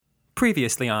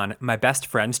Previously on My Best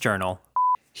Friend's Journal.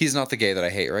 He's not the gay that I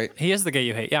hate, right? He is the gay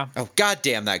you hate, yeah. Oh,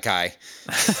 goddamn that guy.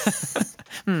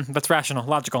 That's rational,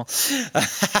 logical.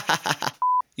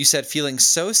 You said feeling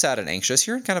so sad and anxious.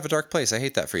 You're in kind of a dark place. I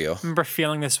hate that for you. I remember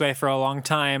feeling this way for a long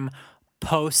time,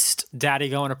 post Daddy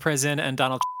going to prison and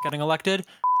Donald getting elected.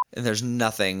 And there's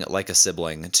nothing like a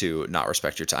sibling to not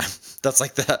respect your time. That's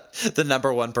like the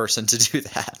number one person to do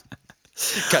that.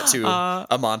 Cut to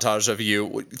a montage of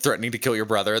you threatening to kill your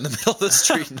brother in the middle of the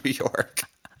street in New York.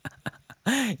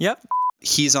 Yep.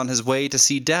 He's on his way to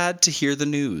see Dad to hear the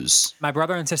news. My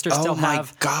brother and sister still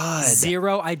have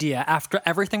zero idea. After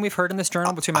everything we've heard in this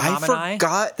journal between my mom and I,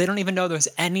 they don't even know there's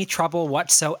any trouble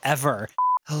whatsoever.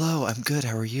 Hello, I'm good.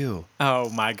 How are you? Oh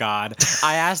my God.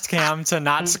 I asked Cam to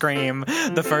not scream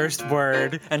the first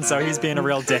word, and so he's being a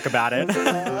real dick about it.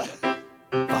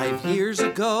 5 years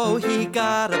ago, he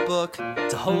got a book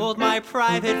to hold my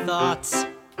private thoughts.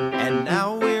 And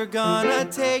now we're gonna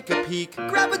take a peek,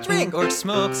 grab a drink, or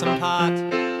smoke some pot.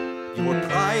 Your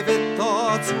private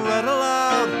thoughts read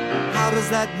aloud. How does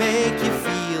that make you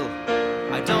feel?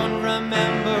 I don't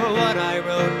remember what I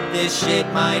wrote. This shit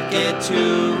might get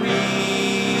too real.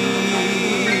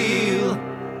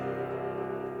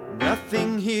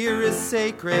 Nothing here is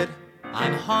sacred.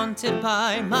 I'm haunted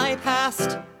by my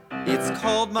past. It's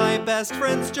called My Best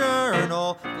Friend's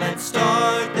Journal. Let's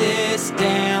start this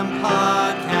damn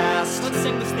podcast. Let's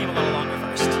sing this theme a little longer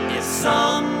first. It's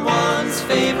someone's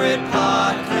favorite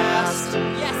podcast.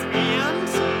 Yes, and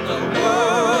The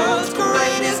world's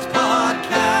greatest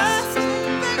podcast.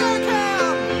 Bigger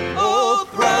Cam,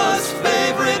 Oprah's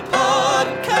favorite podcast.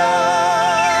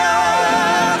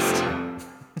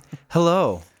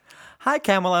 Hello. hi,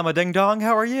 Camel Emma Ding Dong.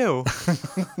 How are you?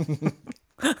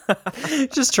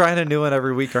 Just trying a new one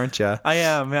every week, aren't you? I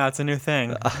am. Yeah, it's a new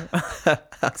thing.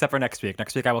 Except for next week.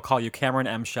 Next week I will call you Cameron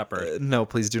M. Shepard. No,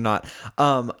 please do not.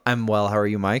 I'm well. How are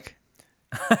you, Mike?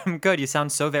 I'm good. You sound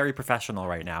so very professional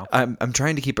right now. I'm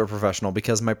trying to keep it professional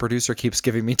because my producer keeps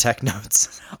giving me tech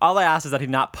notes. All I ask is that he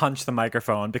not punch the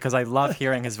microphone because I love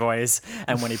hearing his voice,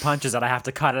 and when he punches it, I have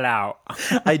to cut it out.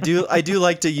 I do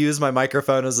like to use my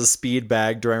microphone as a speed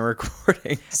bag during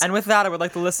recordings. And with that, I would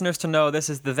like the listeners to know this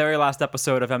is the very last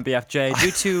episode of MBFJ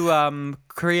due to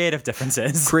creative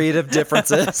differences. Creative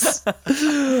differences.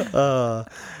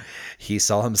 He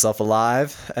saw himself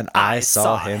alive, and I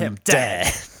saw him dead.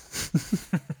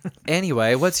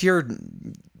 Anyway, what's your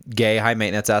gay high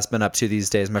maintenance ass been up to these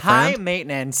days, my friend? High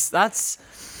maintenance. That's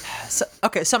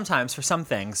okay. Sometimes for some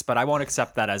things, but I won't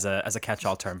accept that as a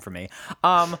catch-all term for me.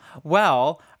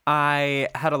 Well, I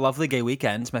had a lovely gay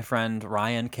weekend. My friend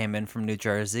Ryan came in from New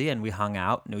Jersey, and we hung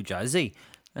out. New Jersey.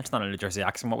 That's not a New Jersey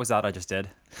accent. What was that I just did?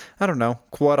 I don't know.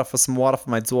 Quarter for some water for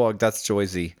my dog. That's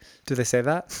Jersey. Do they say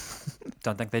that?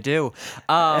 Don't think they do.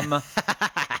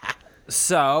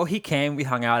 So he came, we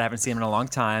hung out, I haven't seen him in a long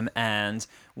time, and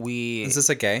we... Is this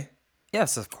a gay?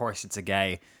 Yes, of course it's a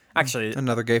gay. Actually...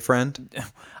 Another gay friend?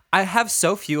 I have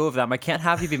so few of them. I can't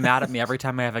have you be mad at me every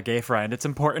time I have a gay friend. It's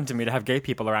important to me to have gay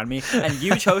people around me, and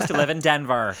you chose to live in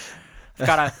Denver. I've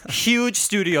got a huge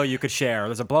studio you could share.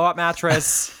 There's a blow-up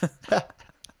mattress.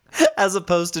 As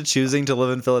opposed to choosing to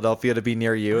live in Philadelphia to be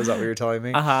near you, is that what you're telling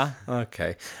me? Uh-huh.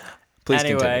 Okay. Please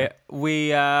anyway, continue. we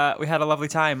had a lovely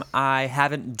time. I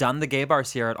haven't done the gay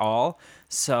bars here at all,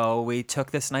 so we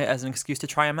took this night as an excuse to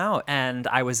try them out. And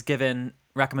I was given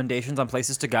recommendations on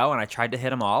places to go, and I tried to hit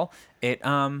them all. It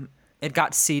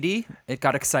got seedy. It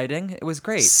got exciting. It was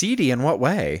great. Seedy in what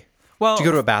way? Well, Did you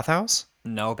go to a bathhouse?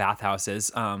 No bathhouses,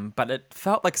 but it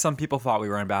felt like some people thought we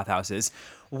were in bathhouses.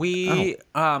 We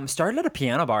started at a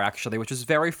piano bar, actually, which was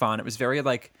very fun. It was very,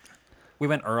 like... We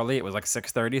went early. It was like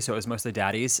 6:30, so it was mostly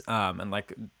daddies and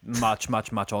like much,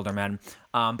 much, much older men.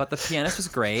 But the pianist was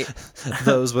great.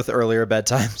 Those with earlier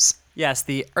bedtimes. Yes,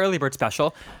 the early bird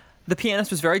special. The pianist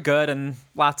was very good, and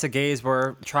lots of gays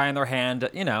were trying their hand,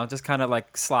 just kind of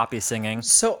like sloppy singing.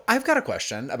 So I've got a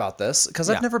question about this,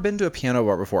 because I've never been to a piano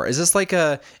bar before. Is this like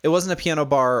it wasn't a piano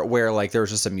bar where like there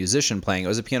was just a musician playing. It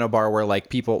was a piano bar where like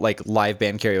people, like live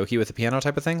band karaoke with a piano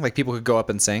type of thing? Like people could go up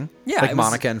and sing? Yeah. Like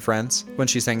Monica and Friends when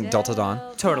she sang Delta Dawn?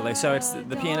 Totally. So it's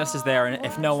the pianist is there, and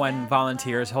if no one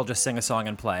volunteers, he'll just sing a song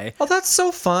and play. Oh, that's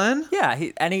so fun. Yeah.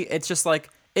 It's just like,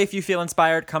 if you feel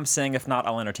inspired, come sing. If not,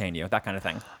 I'll entertain you. That kind of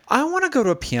thing. I want to go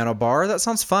to a piano bar. That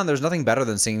sounds fun. There's nothing better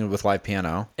than singing with live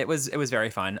piano. It was very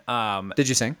fun. Did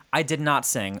you sing? I did not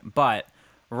sing, but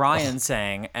Ryan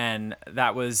sang, and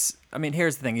that was... I mean,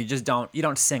 here's the thing. You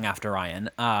don't sing after Ryan.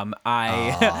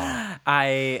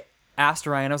 I asked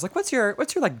Ryan, I was like, what's your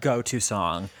like go-to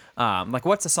song? like,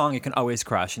 what's a song you can always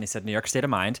crush? And he said, New York State of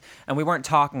Mind. And we weren't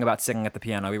talking about singing at the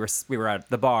piano. We were at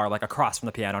the bar, like across from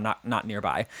the piano, not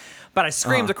nearby. But I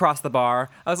screamed across the bar.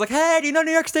 I was like, hey, do you know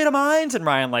New York State of Mind? And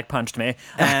Ryan like punched me.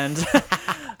 And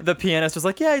the pianist was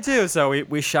like, yeah, I do. So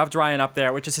we shoved Ryan up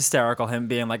there, which is hysterical, him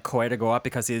being like coy to go up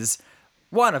because he's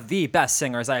one of the best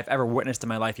singers I've ever witnessed in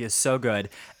my life. He is so good.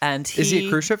 And Is he a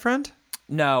cruise ship friend?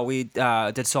 No, we did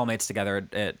Soulmates together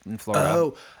in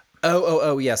Florida.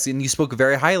 Oh, yes. And you spoke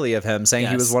very highly of him, saying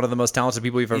he Yes. was one of the most talented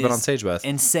people you've ever been on He's stage with.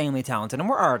 Insanely talented, and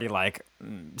we're already like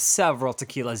several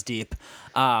tequilas deep.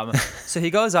 So he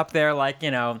goes up there like,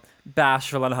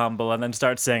 bashful and humble, and then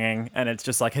starts singing, and it's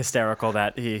just like hysterical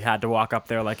that he had to walk up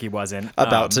there like he wasn't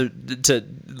About to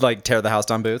like tear the house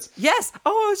down boots. Yes.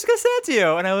 Oh, I was just gonna say it to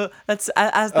you, and that's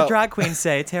as the drag queens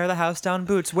say, tear the house down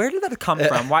boots. Where did that come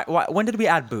from? Why? When did we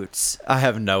add boots? I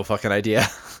have no fucking idea.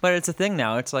 But it's a thing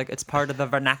now. It's like it's part of the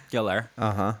vernacular.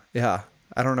 Yeah.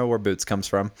 I don't know where boots comes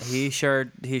from. He sure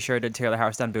did tear the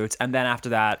house down boots. And then after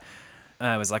that,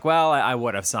 I was like, well, I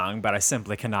would have sung, but I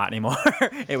simply cannot anymore.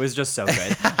 It was just so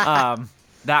good.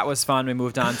 That was fun. We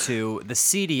moved on to the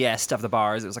seediest of the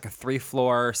bars. It was like a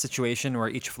 3-floor situation where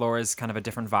each floor is kind of a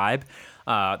different vibe.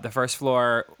 The first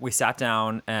floor, we sat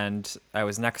down, and I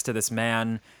was next to this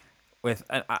man with,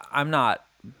 I'm not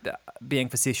being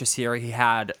facetious here, he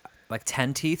had like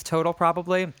 10 teeth total,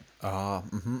 probably. But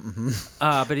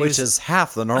he Which is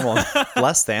half the normal,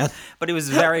 less than. But he was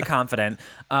very confident.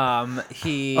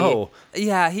 He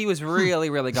was really,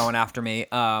 really going after me.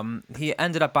 He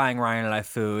ended up buying Ryan and I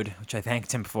food, which I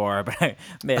thanked him for, but I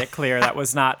made it clear I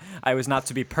was not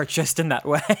to be purchased in that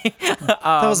way.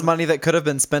 That was money that could have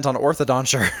been spent on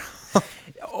orthodonture.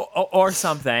 or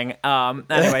something.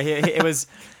 Anyway, it was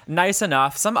nice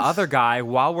enough. Some other guy,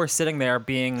 while we're sitting there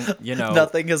being,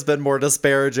 Nothing has been more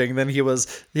disparaging than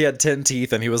he had 10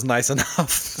 teeth and he was nice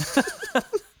enough.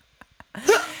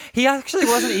 He actually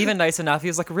wasn't even nice enough. He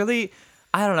was like really,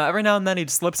 I don't know, every now and then he'd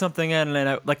slip something in,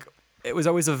 and it was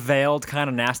always a veiled kind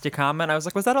of nasty comment. I was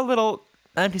like, was that a little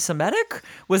anti-Semitic?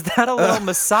 Was that a little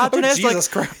misogynist? Jesus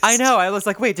Christ. I know. I was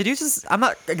like, wait, did you just? I'm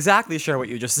not exactly sure what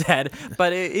you just said,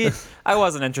 but I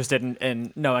wasn't interested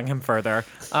in knowing him further.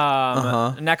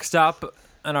 Next up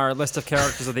on our list of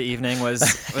characters of the evening was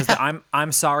the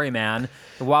I'm sorry man.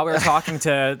 While we were talking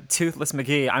to Toothless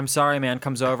McGee, I'm sorry man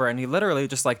comes over, and he literally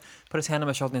just like put his hand on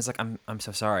my shoulder and he's like, I'm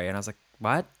so sorry. And I was like,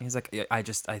 what? He's like, I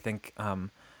think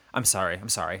I'm sorry,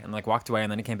 and like walked away,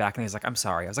 and then he came back and he's like, I'm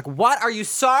sorry. I was like, what are you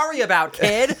sorry about,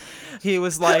 kid? He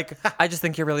was like, I just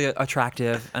think you're really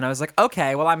attractive. And I was like,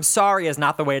 okay, well, I'm sorry is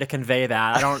not the way to convey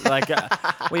that. I don't like,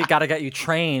 we got to get you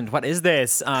trained. What is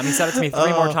this? He said it to me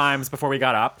 3 more times before we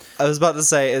got up. I was about to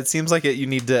say, it seems like you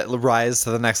need to rise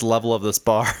to the next level of this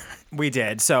bar. We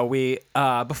did. So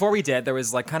before we did, there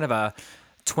was like kind of a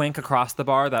twink across the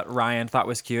bar that Ryan thought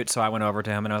was cute, so I went over to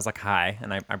him and I was like, hi,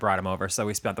 and I brought him over. So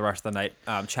we spent the rest of the night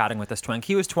chatting with this twink.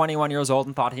 He was 21 years old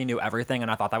and thought he knew everything, and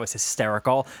I thought that was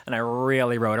hysterical, and I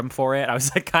really wrote him for it. I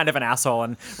was like kind of an asshole,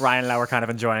 and Ryan and I were kind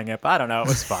of enjoying it, but I don't know, it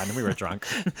was fun. We were drunk.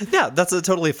 Yeah, that's a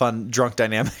totally fun drunk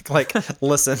dynamic. Like,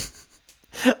 listen,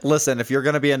 if you're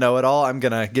going to be a know-it-all, I'm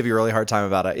going to give you a really hard time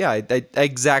about it. Yeah, I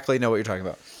exactly know what you're talking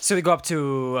about. So we go up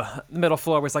to the middle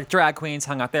floor, where it's like drag queens,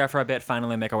 hung out there for a bit,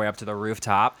 finally make our way up to the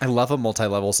rooftop. I love a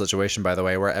multi-level situation, by the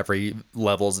way, where every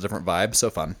level is a different vibe.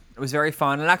 So fun. It was very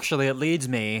fun, and actually it leads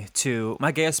me to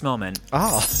my gayest moment.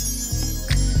 Oh.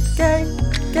 Gay,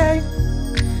 gay,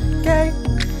 gay,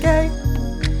 gay.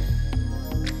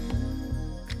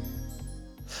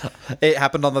 It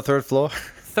happened on the 3rd floor.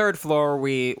 3rd floor,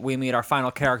 we meet our final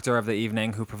character of the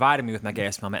evening, who provided me with my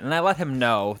gayest moment, and I let him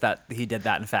know that he did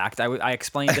that. In fact, I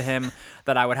explained to him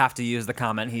that I would have to use the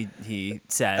comment he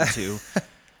said to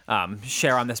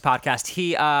share on this podcast.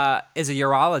 He is a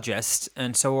urologist,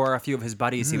 and so are a few of his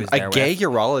buddies he was there with. A gay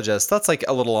urologist? That's like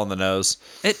a little on the nose.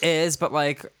 It is, but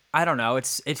like, I don't know.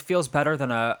 It feels better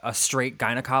than a straight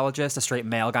gynecologist, a straight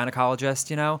male gynecologist,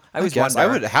 I always wonder. I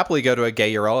would happily go to a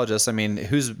gay urologist. I mean,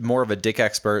 who's more of a dick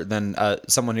expert than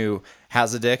someone who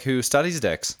has a dick who studies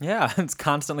dicks? Yeah, it's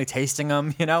constantly tasting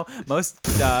them, Most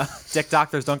dick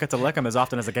doctors don't get to lick them as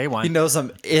often as a gay one. He knows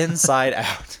them inside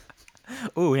out.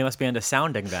 Ooh, he must be into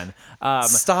sounding then.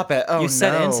 Stop it. Oh, you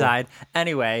said no. inside.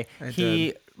 Anyway,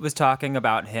 he did. was talking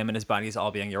about him and his buddies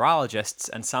all being urologists,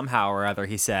 and somehow or other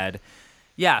he said,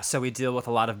 yeah, so we deal with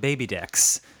a lot of baby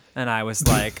dicks. And I was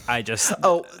like,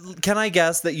 Oh, can I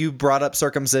guess that you brought up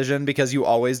circumcision because you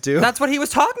always do? That's what he was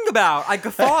talking about. I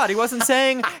guffawed. He wasn't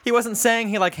saying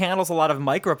he like handles a lot of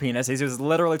micro penises. He was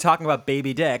literally talking about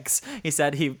baby dicks. He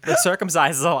said he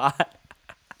circumcises a lot.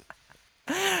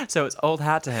 So it's old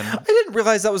hat to him. I didn't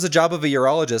realize that was a job of a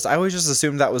urologist. I always just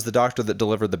assumed that was the doctor that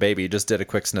delivered the baby. Just did a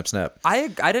quick snip snip. I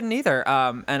didn't either,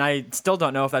 and I still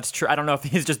don't know if that's true. I don't know if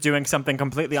he's just doing something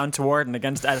completely untoward and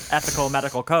against ethical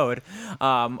medical code,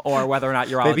 or whether or not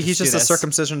urologists Maybe he's just do a this.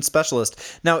 circumcision specialist.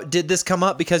 Now, did this come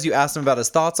up because you asked him about his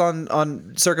thoughts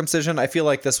on circumcision? I feel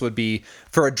like this would be,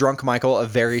 for a drunk Michael, a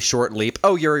very short leap.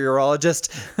 Oh, you're a urologist?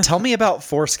 Tell me about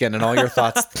foreskin and all your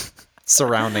thoughts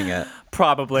surrounding it.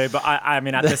 Probably, but I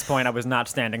mean, at this point, I was not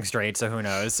standing straight, so who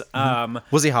knows?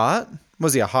 Was he hot?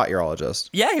 Was he a hot urologist?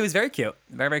 Yeah, he was very cute,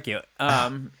 very very cute.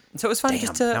 So it was fun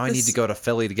just to. Now I need to go to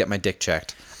Philly to get my dick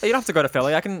checked. You don't have to go to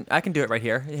Philly. I can do it right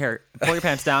here. Here, pull your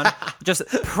pants down. Just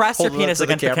press your Hold it up penis to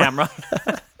the against the camera.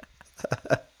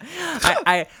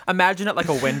 I imagine it like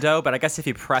a window, but I guess if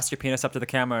you press your penis up to the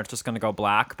camera, it's just going to go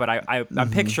black. But I'm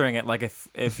picturing it like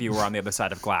if you were on the other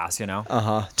side of glass, you know?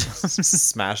 Just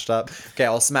smashed up. Okay,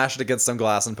 I'll smash it against some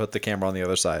glass and put the camera on the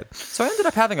other side. So I ended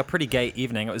up having a pretty gay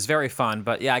evening. It was very fun,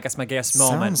 but yeah, I guess my gayest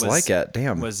moment Sounds like it.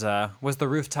 Damn. was the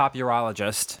rooftop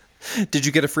urologist. Did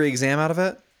you get a free exam out of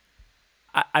it?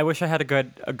 I wish I had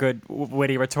a good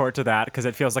witty retort to that because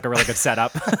it feels like a really good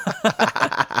setup.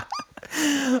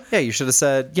 Yeah, you should have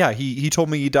said, yeah, he told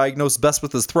me he diagnosed best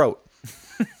with his throat.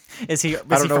 Is he I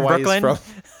don't know from why Brooklyn? he's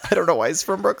from. I don't know why he's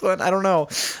from Brooklyn. I don't know.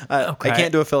 Okay. I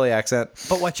can't do a Philly accent.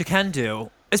 But what you can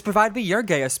do is provide me your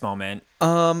gayest moment.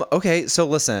 Okay, so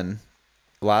listen.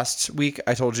 Last week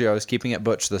I told you I was keeping it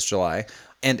butch this July.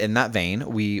 And in that vein,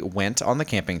 we went on the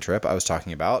camping trip I was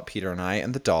talking about, Peter and I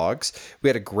and the dogs. We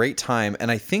had a great time.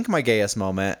 And I think my gayest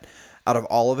moment out of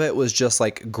all of it was just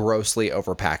like grossly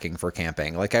overpacking for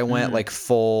camping. Like I went like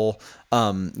full,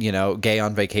 gay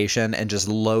on vacation and just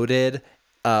loaded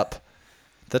up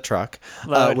the truck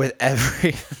with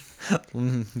every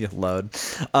load.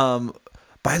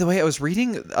 By the way, I was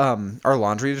reading our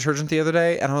laundry detergent the other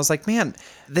day, and I was like, man,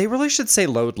 they really should say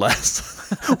load less.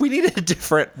 We need a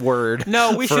different word.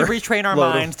 No, we should for retrain our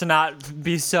load. minds to not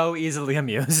be so easily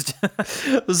amused.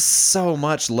 It was so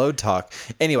much load talk.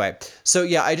 Anyway, so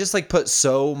yeah, I just like put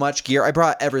so much gear. I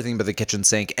brought everything but the kitchen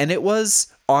sink, and it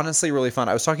was honestly really fun.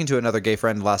 I was talking to another gay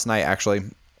friend last night, actually,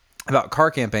 about car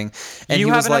camping, and You he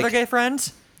have was another like, gay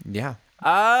friend? yeah.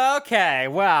 Okay,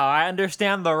 well, I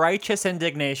understand the righteous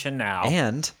indignation now.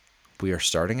 And we are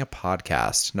starting a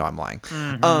podcast. No, I'm lying.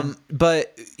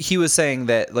 But he was saying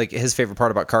that like his favorite part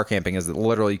about car camping is that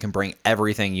literally you can bring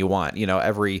everything you want,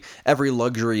 every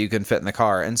luxury you can fit in the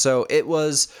car. And so it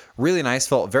was really nice,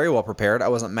 felt very well prepared. I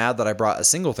wasn't mad that I brought a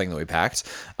single thing that we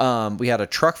packed. We had a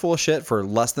truck full of shit for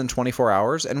less than 24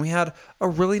 hours, and we had a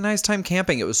really nice time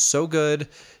camping. It was so good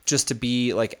just to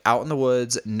be like out in the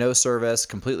woods, no service,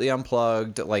 completely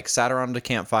unplugged, like sat around a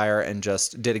campfire and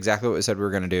just did exactly what we said we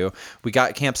were going to do. We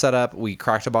got camp set up. We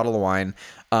cracked a bottle of wine,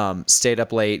 stayed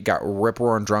up late, got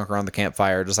rip-roaring drunk around the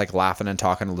campfire, just like laughing and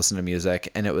talking and listening to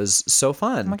music. And it was so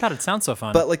fun. Oh my God, it sounds so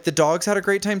fun. But like the dogs had a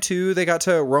great time too. They got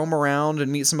to roam around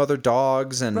and meet some other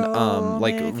dogs and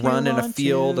like run in a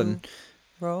field and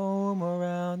roam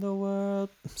around the world.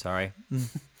 Sorry.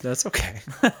 that's okay.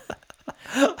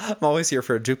 I'm always here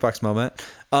for a jukebox moment.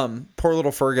 Poor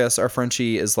little Fergus, our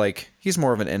Frenchie, is like, he's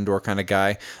more of an indoor kind of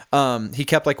guy. He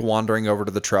kept like wandering over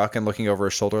to the truck and looking over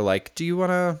his shoulder like, do you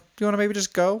wanna maybe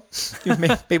just go?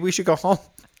 Maybe we should go home.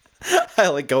 I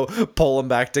like go pull him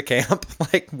back to camp.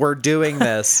 Like, we're doing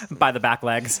this. By the back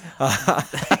legs. No!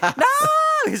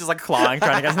 He's just like clawing,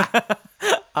 trying to get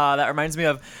that reminds me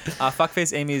of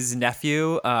Fuckface Amy's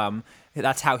nephew.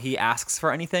 That's how he asks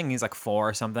for anything. He's like 4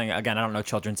 or something. Again, I don't know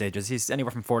children's ages. He's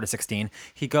anywhere from 4 to 16.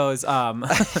 He goes,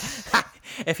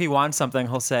 if he wants something,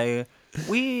 he'll say,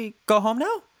 we go home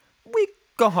now? We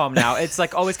go home now. It's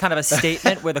like always kind of a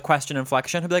statement with a question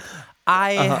inflection. He'll be like,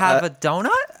 I have a donut?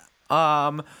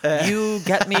 You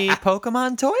get me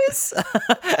Pokemon toys?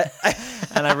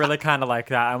 And I really kind of like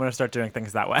that. I'm going to start doing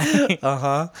things that way.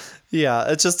 Yeah,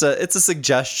 it's a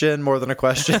suggestion more than a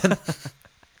question.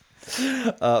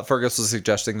 Fergus was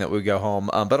suggesting that we go home,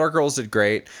 but our girls did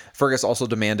great. Fergus also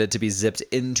demanded to be zipped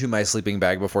into my sleeping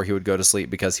bag before he would go to sleep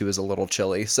because he was a little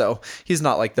chilly. So he's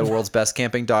not like the world's best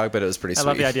camping dog, but it was pretty sweet. I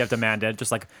love the idea of demanded,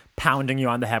 just like pounding you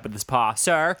on the head with his paw.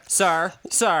 Sir, sir,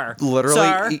 sir. Literally,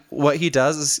 sir. what he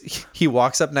does is he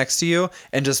walks up next to you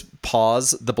and just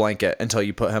paws the blanket until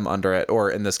you put him under it,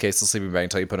 or in this case, the sleeping bag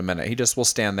until you put him in it. He just will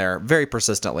stand there very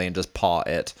persistently and just paw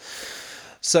it.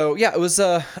 So yeah, it was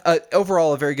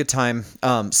overall a very good time.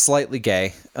 Slightly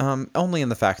gay, only in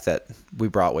the fact that we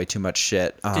brought way too much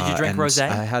shit. Did you drink and rosé?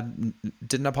 I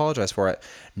didn't apologize for it.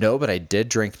 No, but I did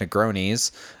drink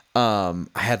Negronis. I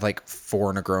had like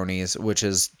 4 Negronis, which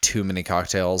is too many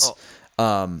cocktails.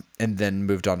 and then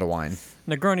moved on to wine.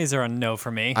 Negronis are a no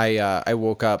for me. I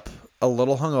woke up a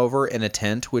little hungover in a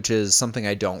tent, which is something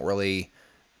I don't really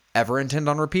ever intend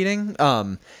on repeating.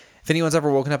 If anyone's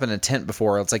ever woken up in a tent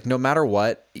before, it's like no matter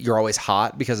what, you're always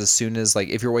hot because as soon as like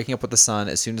if you're waking up with the sun,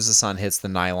 as soon as the sun hits the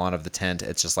nylon of the tent,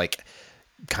 it's just like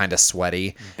kind of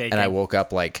sweaty. Baking. And I woke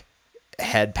up like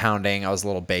head pounding. I was a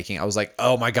little baking. I was like,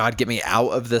 oh my God, get me out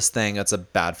of this thing. That's a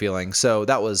bad feeling. So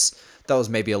that was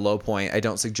maybe a low point. I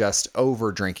don't suggest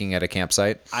over drinking at a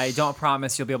campsite. I don't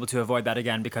promise you'll be able to avoid that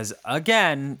again because,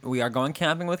 again, we are going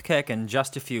camping with Kick in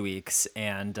just a few weeks,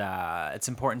 and it's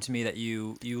important to me that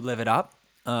you live it up.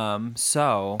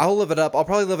 So I'll live it up. I'll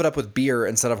probably live it up with beer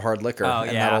instead of hard liquor,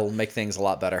 and yeah. that'll make things a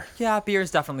lot better. yeah, beer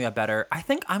is definitely a better. I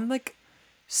think I'm like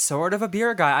sort of a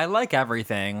beer guy. I like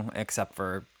everything except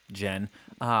for gin.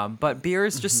 But beer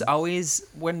is just always,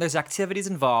 when there's activities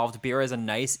involved, beer is a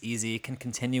nice, easy, can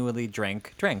continually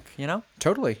drink, you know?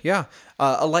 Totally, yeah.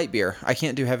 A light beer. I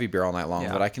can't do heavy beer all night long,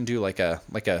 Yeah. but I can do like a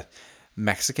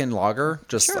Mexican lager.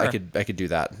 Just Sure. I could do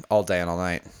that all day and all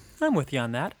night. I'm with you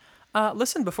on that.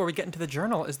 Listen, before we get into the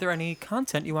journal, is there any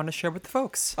content you want to share with the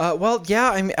folks? Well,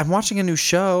 yeah, I'm watching a new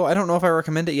show. I don't know if I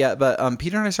recommend it yet, but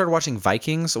Peter and I started watching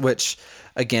Vikings, which,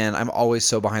 again, I'm always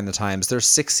so behind the times. There's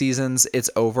 6 seasons. It's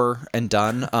over and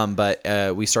done. But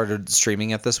we started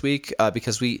streaming it this week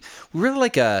because we really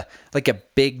like a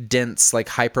big, dense, like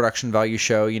high production value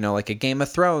show. You know, like a Game of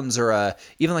Thrones or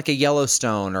even like a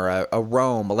Yellowstone or a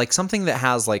Rome, like something that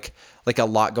has like a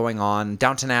lot going on.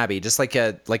 Downton Abbey, just like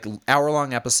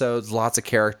hour-long episodes, lots of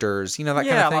characters, you know, that kind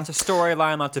of thing. Yeah, lots of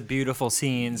storyline, lots of beautiful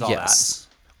scenes, all that.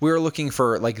 We were looking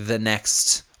for like the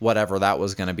next whatever that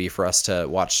was going to be for us to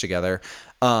watch together.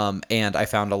 And I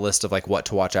found a list of like what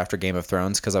to watch after Game of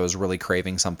Thrones because I was really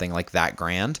craving something like that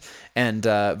grand. And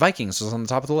Vikings was on the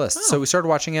top of the list. So we started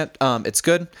watching it. It's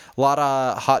good. A lot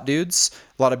of hot dudes,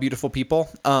 a lot of beautiful people,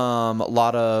 a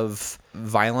lot of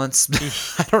violence.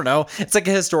 I don't know. It's like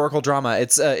a historical drama.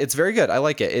 It's very good. I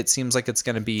like it. It seems like it's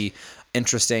going to be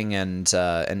interesting and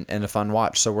a fun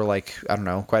watch. So we're like, I don't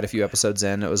know, quite a few episodes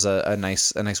in. It was a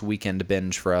nice weekend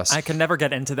binge for us. I can never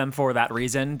get into them for that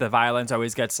reason. The violence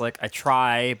always gets like, I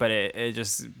try, but it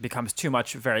just becomes too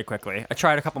much very quickly. I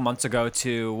tried a couple months ago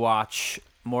to watch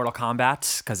Mortal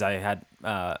Kombat because I had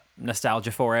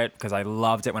nostalgia for it because I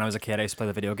loved it when I was a kid. I used to play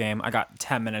the video game. I got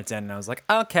 10 minutes in and I was like,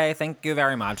 okay, thank you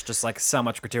very much. Just like so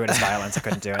much gratuitous violence. I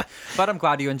couldn't do it. But I'm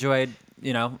glad you enjoyed,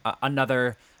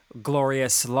 another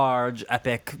glorious, large,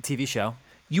 epic TV show.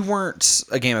 You weren't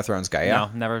a Game of Thrones guy, yeah?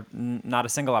 No, never, not a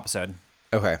single episode.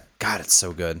 Okay. God, it's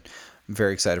so good. I'm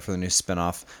very excited for the new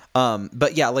spinoff.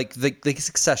 But yeah, like the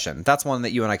Succession, that's one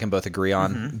that you and I can both agree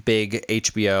on. Big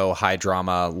HBO, high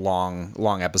drama,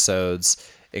 long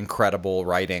episodes, incredible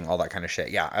writing, all that kind of shit.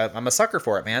 Yeah, I'm a sucker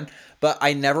for it, man. But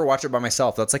I never watch it by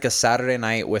myself. That's like a Saturday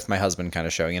night with my husband kind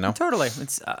of show, you know? Totally.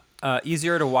 It's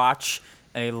easier to watch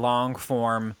a long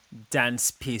form,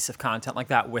 dense piece of content like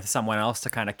that with someone else to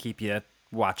kind of keep you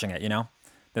watching it, you know?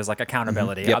 There's like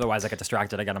accountability. Yep. Otherwise, I get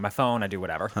distracted. I get on my phone. I do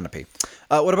whatever. 100p.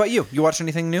 What about you? You watch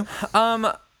anything new?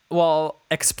 Well,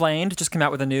 Explained just came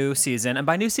out with a new season. And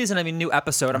by new season, I mean new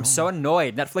episode. I'm so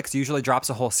annoyed. Netflix usually drops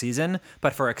a whole season.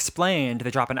 But for Explained,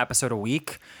 they drop an episode a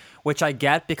week, which I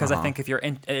get because I think if you're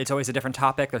in, it's always a different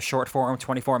topic. They're short form,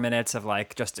 24 minutes of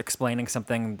like just explaining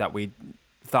something that we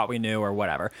thought we knew or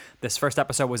whatever. This first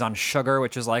episode was on sugar,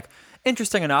 which is like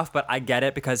interesting enough, but I get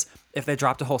it because if they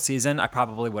dropped a whole season, I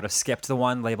probably would have skipped the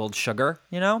one labeled sugar,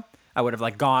 you know? I would have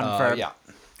like gone for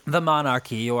the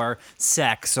monarchy or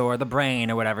sex or the brain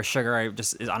or whatever. Sugar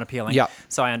just is unappealing. Yeah.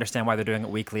 So I understand why they're doing it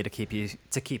weekly to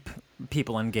keep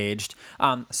people engaged.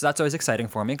 So that's always exciting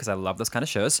for me because I love those kind of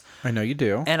shows. I know you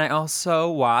do. And I also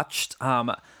watched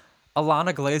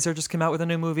Alana Glazer just came out with a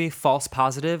new movie, False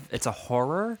Positive. It's a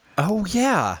horror. Oh,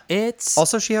 yeah. It's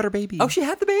Also, she had her baby. Oh, she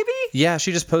had the baby? Yeah,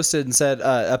 she just posted and said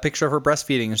a picture of her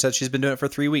breastfeeding and said she's been doing it for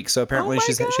 3 weeks. So apparently my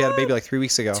she had a baby like 3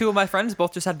 weeks ago. Two of my friends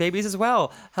both just had babies as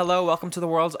well. Hello, welcome to the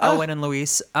world, Owen and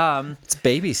Luis. It's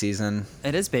baby season.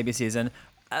 It is baby season.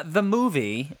 The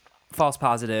movie, False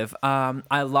Positive,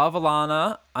 I love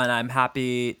Alana, and I'm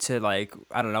happy to, like,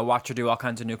 I don't know, watch her do all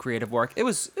kinds of new creative work. It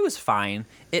was fine.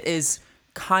 It is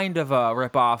kind of a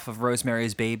ripoff of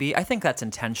Rosemary's Baby. I think that's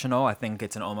intentional. I think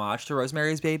it's an homage to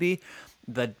Rosemary's Baby.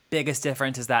 The biggest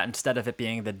difference is that instead of it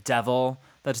being the devil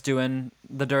that's doing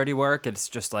the dirty work, it's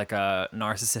just like a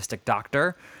narcissistic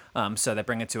doctor. So they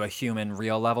bring it to a human,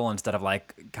 real level instead of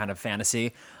like kind of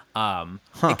fantasy.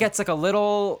 It gets like a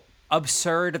little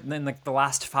absurd in like the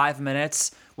last 5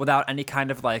 minutes without any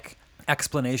kind of like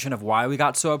explanation of why we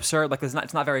got so absurd. Like it's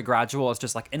not very gradual. It's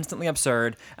just like instantly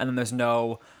absurd, and then there's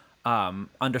no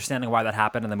understanding why that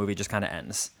happened, and the movie just kind of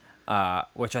ends.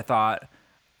 which I thought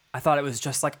it was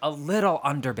just like a little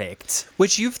underbaked.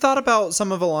 Which you've thought about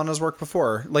some of Alana's work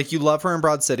before. Like, you love her in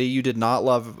Broad City. You did not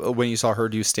love when you saw her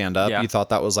do stand up. Yeah. You thought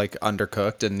that was like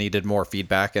undercooked and needed more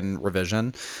feedback and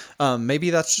revision.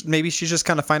 Maybe she's just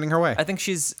kind of finding her way. I think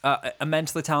she's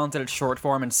immensely talented at short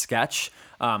form and sketch,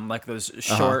 like those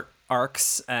short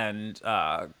arcs and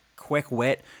quick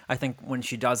wit. I think when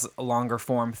she does longer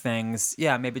form things,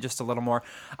 yeah, maybe just a little more.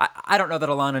 I don't know that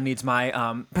Alana needs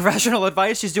my professional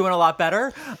advice. She's doing a lot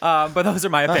better, but those are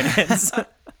my opinions.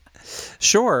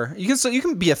 Sure, you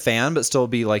can be a fan, but still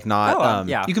be like not.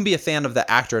 Yeah. You can be a fan of the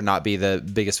actor and not be the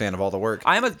biggest fan of all the work.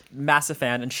 I am a massive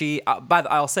fan, and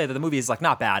I'll say that the movie is like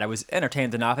not bad. I was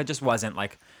entertained enough. It just wasn't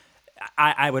like.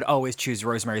 I would always choose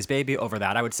Rosemary's Baby over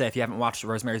that. I would say if you haven't watched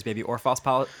Rosemary's Baby or False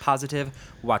Positive,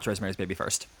 watch Rosemary's Baby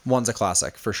first. One's a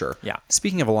classic for sure. Yeah.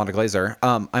 Speaking of Alana Glazer,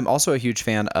 I'm also a huge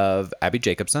fan of Abby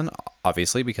Jacobson,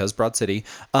 obviously because Broad City.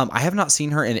 I have not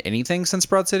seen her in anything since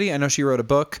Broad City. I know she wrote a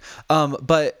book,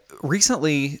 but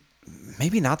recently,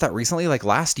 maybe not that recently, like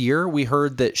last year, we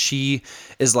heard that she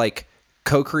is like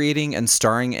co-creating and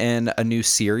starring in a new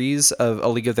series of A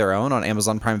League of Their Own on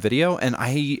Amazon Prime Video, and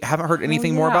I haven't heard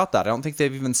anything more about that. I don't think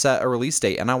they've even set a release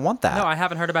date, and I want that. No, I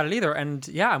haven't heard about it either, and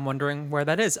yeah, I'm wondering where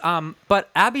that is. But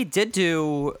Abby did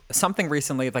do something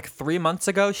recently, like 3 months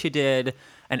ago. She did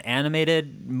an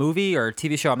animated movie or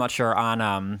TV show, I'm not sure,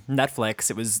 on Netflix.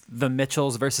 It was The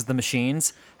Mitchells versus the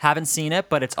Machines. Haven't seen it,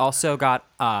 but it's also got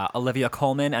Olivia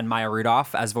Colman and Maya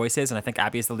Rudolph as voices, and I think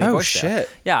Abby is the lead voice there. Shit.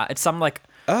 Yeah, it's some like.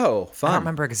 Oh, fun. I don't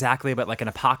remember exactly, but like an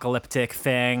apocalyptic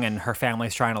thing, and her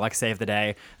family's trying to like save the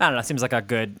day. I don't know. It seems like a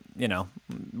good,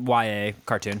 YA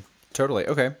cartoon. Totally.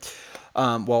 Okay.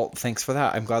 Well, thanks for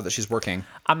that. I'm glad that she's working.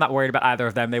 I'm not worried about either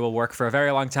of them. They will work for a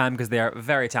very long time because they are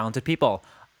very talented people.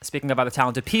 Speaking of other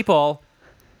talented people,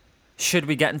 should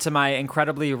we get into my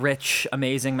incredibly rich,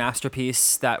 amazing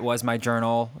masterpiece that was my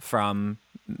journal from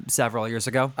several years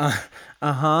ago?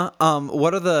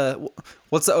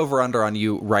 What's the over under on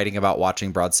you writing about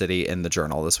watching Broad City in the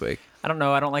journal this week? I don't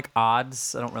know. I don't like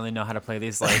odds. I don't really know how to play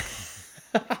these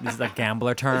like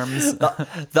gambler terms.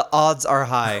 The odds are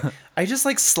high. I just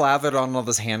like slathered on all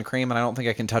this hand cream and I don't think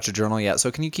I can touch a journal yet. So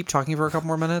can you keep talking for a couple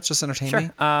more minutes? Just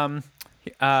entertain me.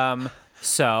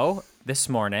 So this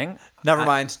morning. Never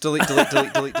mind. Delete. 4 and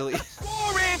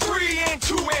 3 and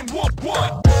 2 and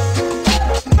 1.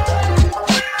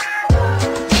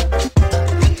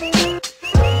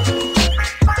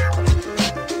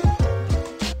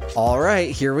 All right,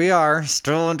 here we are,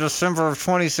 still in December of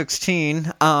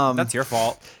 2016. That's your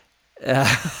fault.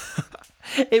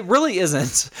 It really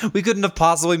isn't. We couldn't have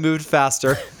possibly moved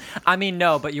faster. I mean,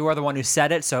 no, but you are the one who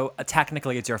said it, so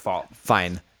technically it's your fault.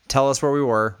 Fine. Tell us where we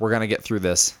were. We're gonna get through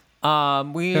this. We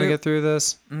Gonna get through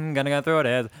this. gonna get through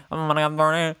it.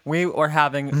 We were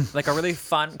having like a really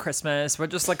fun Christmas. We're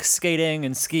just like skating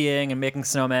and skiing and making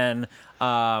snowmen,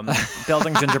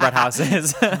 building gingerbread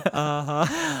houses.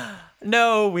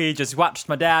 No, we just watched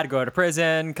my dad go to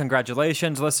prison.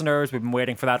 Congratulations, listeners. We've been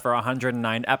waiting for that for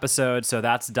 109 episodes, so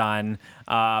that's done.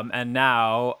 And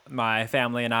now my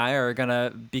family and I are going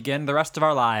to begin the rest of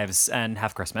our lives and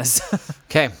have Christmas.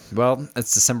 Okay, well,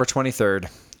 it's December 23rd,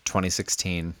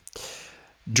 2016.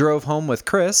 Drove home with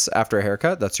Chris after a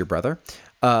haircut. That's your brother.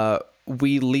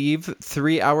 We leave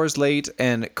 3 hours late,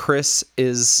 and Chris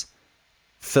is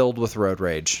filled with road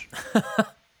rage.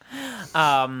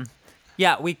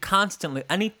 Yeah, we constantly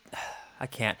I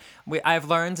can't. I've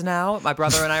learned now. My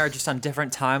brother and I are just on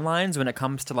different timelines when it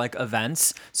comes to like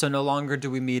events. So no longer do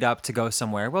we meet up to go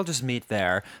somewhere. We'll just meet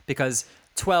there because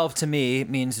 12 to me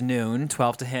means noon.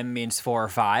 12 to him means 4 or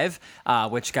 5,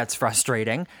 which gets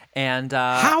frustrating. And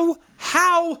How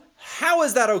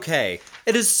is that okay?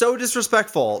 It is so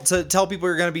disrespectful to tell people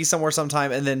you're going to be somewhere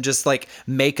sometime and then just like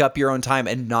make up your own time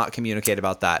and not communicate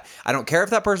about that. I don't care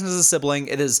if that person is a sibling.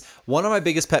 It is one of my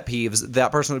biggest pet peeves.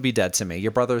 That person would be dead to me.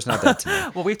 Your brother's not dead to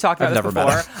me. Well, we've talked about I've this never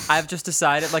met before. I've just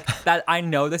decided like that I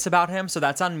know this about him, so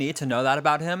that's on me to know that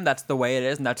about him. That's the way it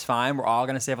is, and that's fine. We're all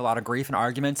going to save a lot of grief and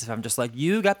arguments if I'm just like,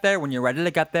 you get there when you're ready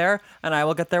to get there, and I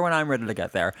will get there when I'm ready to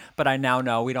get there. But I now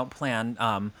know we don't plan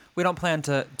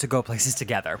to go places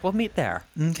together. We'll meet there.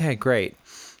 Okay, great.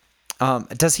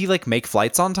 Does he like make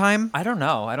flights on time? I don't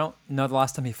know. I don't know the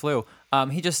last time he flew.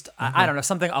 He just, I don't know,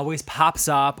 something always pops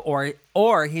up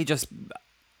or he just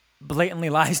blatantly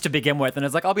lies to begin with. And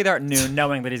it's like, I'll be there at noon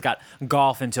knowing that he's got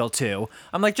golf until 2.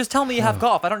 I'm like, just tell me you have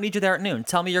golf. I don't need you there at noon.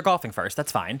 Tell me you're golfing first.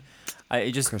 That's fine.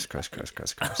 Chris.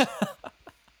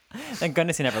 Thank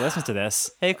goodness he never listens to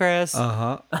this. Hey, Chris.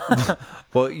 Well,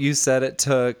 you said it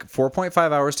took 4.5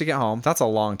 hours to get home. That's a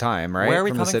long time, right? Where are we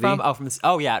From coming the city? from? Oh, from this.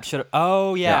 Oh, yeah. It should have.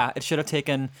 Oh, yeah. Yeah. It should have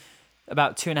taken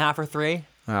about 2.5 or 3.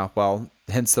 Oh, well,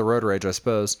 hence the road rage, I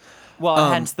suppose. Well,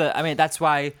 hence that's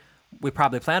why we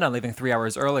probably planned on leaving 3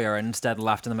 hours earlier and instead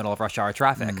left in the middle of rush hour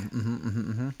traffic.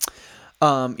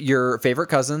 Your favorite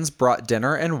cousins brought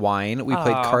dinner and wine. We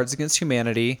played Cards Against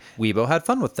Humanity. Weibo had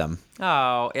fun with them.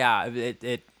 Oh, yeah.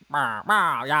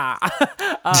 Yeah.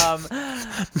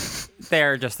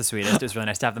 They're just the sweetest. It was really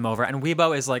nice to have them over. And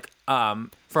Weibo is like,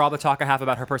 for all the talk I have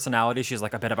about her personality, she's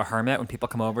like a bit of a hermit. When people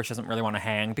come over, she doesn't really want to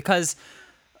hang because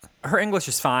her English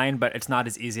is fine, but it's not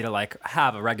as easy to like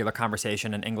have a regular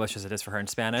conversation in English as it is for her in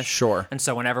Spanish. Sure. And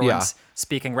so when everyone's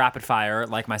speaking rapid fire,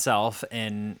 like myself,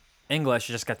 in English,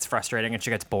 it just gets frustrating and she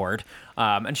gets bored.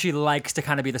 And she likes to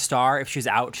kind of be the star. If she's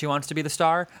out, she wants to be the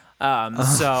star.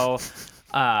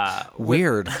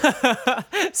 Weird.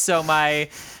 So my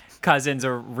cousins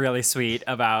are really sweet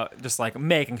about just like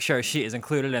making sure she is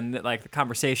included, and like the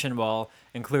conversation will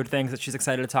include things that she's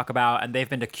excited to talk about. And they've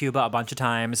been to Cuba a bunch of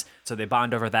times, so they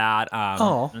bond over that.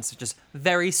 And it's just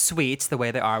very sweet the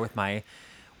way they are with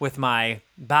my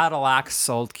battle axe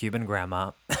old Cuban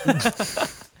grandma.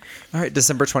 All right,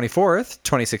 December 24th,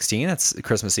 2016. It's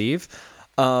Christmas Eve.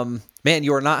 Man,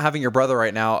 you are not having your brother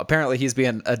right now. Apparently, he's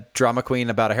being a drama queen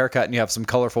about a haircut, and you have some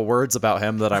colorful words about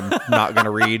him that I'm not going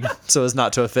to read so as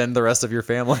not to offend the rest of your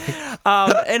family.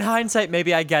 In hindsight,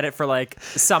 maybe I get it for like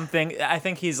something. I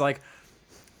think he's like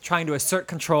trying to assert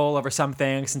control over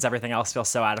something since everything else feels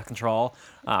so out of control.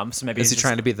 So maybe Is he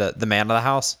trying to be the man of the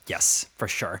house? Yes, for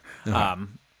sure.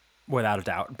 Without a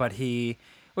doubt. But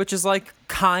which is like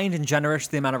kind and generous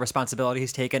to the amount of responsibility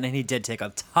he's taken. And he did take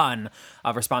a ton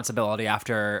of responsibility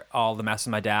after all the mess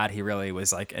with my dad. He really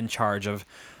was like in charge of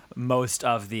most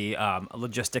of the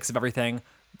logistics of everything.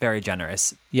 Very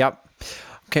generous. Yep.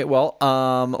 Okay, well,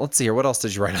 let's see here. What else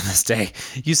did you write on this day?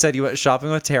 You said you went shopping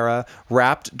with Tara,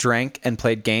 rapped, drank, and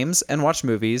played games and watched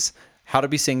movies, How to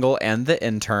Be Single and The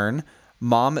Intern.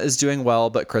 Mom is doing well,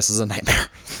 but Chris is a nightmare.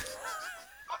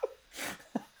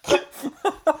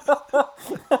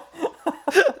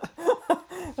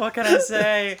 What can I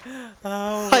say?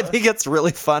 I think it's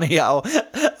really funny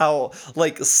how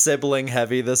like sibling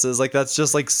heavy this is. Like that's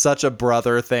just like such a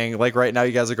brother thing. Like right now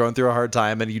you guys are going through a hard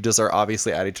time and you just are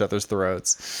obviously at each other's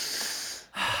throats.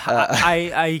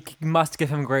 I must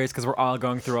give him grace because we're all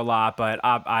going through a lot, but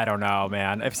I don't know,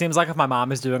 man. It seems like if my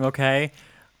mom is doing okay,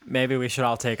 maybe we should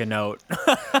all take a note.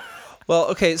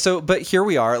 Well, okay, but here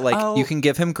we are. Like, you can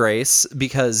give him grace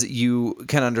because you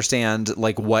can understand,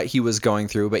 like, what he was going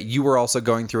through, but you were also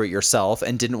going through it yourself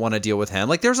and didn't want to deal with him.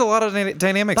 Like, there's a lot of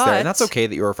dynamics there, and that's okay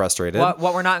that you were frustrated. What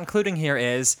we're not including here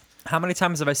is, how many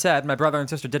times have I said my brother and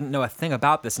sister didn't know a thing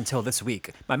about this until this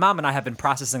week? My mom and I have been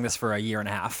processing this for a year and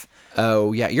a half.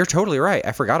 Oh, yeah, you're totally right.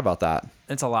 I forgot about that.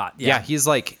 It's a lot. Yeah, he's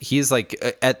like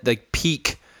at the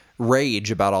peak rage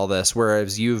about all this,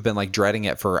 whereas you've been like dreading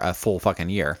it for a full fucking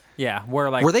year. Yeah,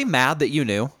 were they mad that you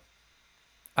knew?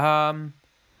 No,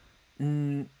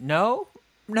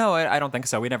 I don't think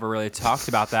so. We never really talked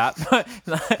about that.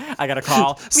 I got a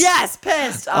call. Yes,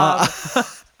 pissed.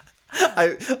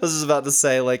 I was just about to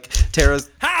say, like, Tara's.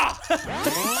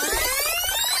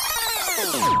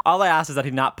 All I asked is that he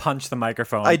not punch the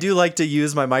microphone. I do like to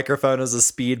use my microphone as a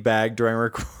speed bag during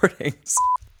recordings.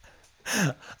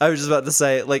 I was just about to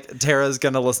say, like, Tara's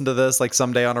going to listen to this, like,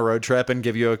 someday on a road trip and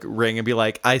give you a ring and be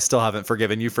like, I still haven't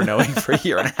forgiven you for knowing for a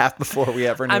year and a half before we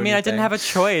ever knew anything. I didn't have a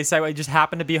choice. I just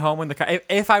happened to be home when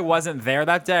if I wasn't there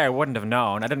that day, I wouldn't have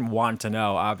known. I didn't want to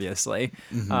know, obviously.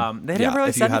 Mm-hmm. They didn't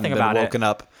really say anything about it. Woken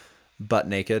up butt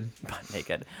naked.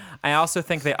 I also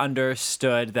think they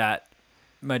understood that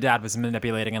my dad was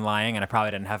manipulating and lying, and I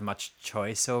probably didn't have much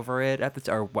choice over it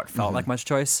or what felt like much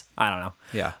choice. I don't know.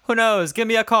 Yeah. Who knows? Give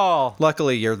me a call.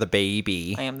 Luckily, you're the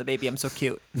baby. I am the baby. I'm so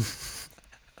cute.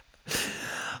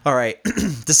 All right.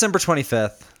 December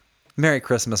 25th. Merry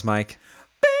Christmas, Mike.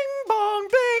 Bing bong,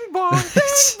 bing bong, bing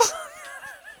bong.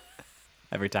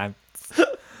 Every time.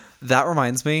 That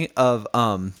reminds me of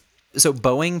so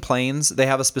Boeing planes, they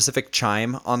have a specific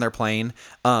chime on their plane.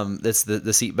 It's the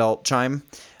seatbelt chime,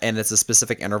 and it's a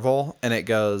specific interval, and it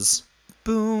goes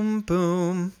boom,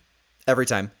 boom every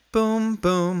time. Boom,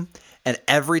 boom. And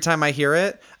every time I hear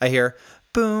it, I hear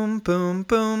boom, boom,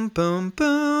 boom, boom,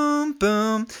 boom,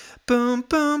 boom, boom,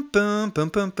 boom, boom, boom,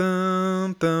 boom,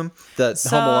 boom, boom. The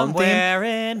Home Alone theme. Somewhere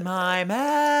in my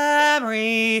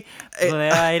memory,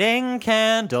 lighting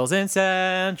candles in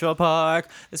Central Park.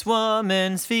 This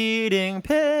woman's feeding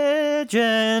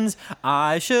pigeons.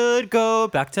 I should go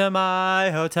back to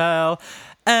my hotel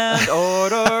and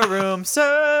order room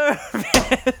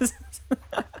service.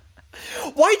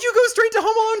 Why'd you go straight to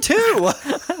Home Alone 2?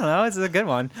 I don't know. It's a good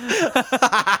one.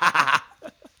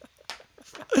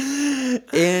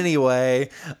 Anyway,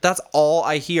 that's all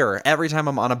I hear every time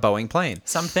I'm on a Boeing plane.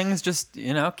 Some things just,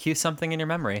 cue something in your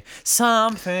memory.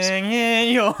 Something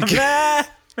in your memory.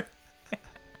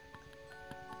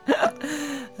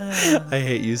 I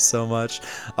hate you so much.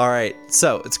 All right,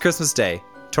 so it's Christmas Day,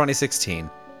 2016.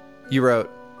 You wrote,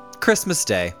 Christmas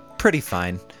Day, pretty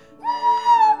fine.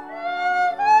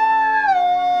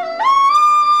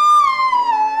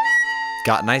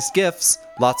 Got nice gifts,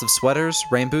 lots of sweaters,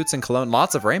 rain boots, and cologne.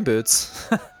 Lots of rain boots.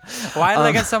 Why did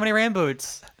I get so many rain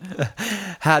boots?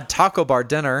 Had taco bar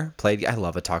dinner. I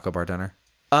love a taco bar dinner.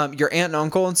 Your aunt and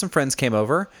uncle and some friends came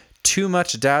over. Too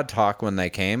much dad talk when they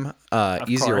came.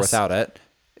 Easier course. without it,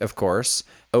 of course.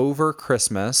 Over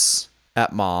Christmas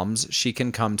at Mom's, she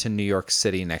can come to New York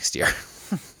City next year.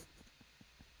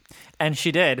 And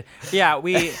she did. Yeah,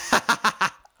 we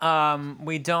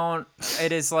don't.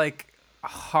 It is like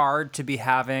hard to be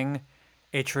having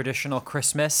a traditional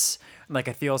Christmas. Like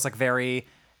it feels like very,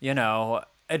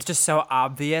 it's just so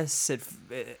obvious.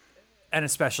 And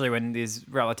especially when these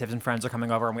relatives and friends are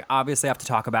coming over, and we obviously have to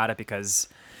talk about it because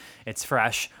it's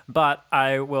fresh. But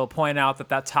I will point out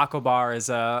that taco bar is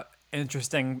a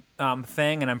interesting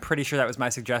thing, and I'm pretty sure that was my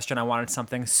suggestion. I wanted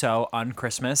something so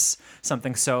un-Christmas,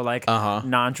 something so like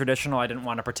non-traditional. I didn't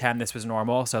want to pretend this was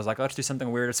normal, so I was like, let's do something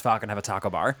weird as fuck and have a taco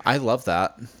bar. I love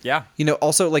that. Yeah.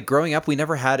 Also like growing up, we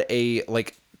never had a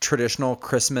like traditional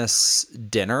Christmas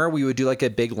dinner. We would do like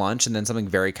a big lunch and then something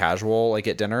very casual like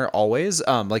at dinner always.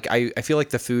 I feel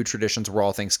like the food traditions were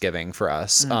all Thanksgiving for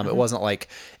us. It wasn't like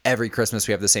every Christmas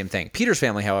we have the same thing. Peter's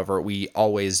family, however, we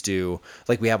always do,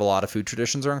 like we have a lot of food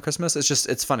traditions around Christmas.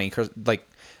 It's funny. Like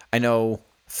I know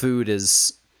food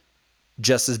is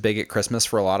just as big at Christmas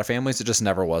for a lot of families. It just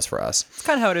never was for us. It's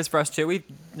kind of how it is for us too. We've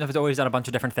always done a bunch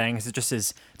of different things.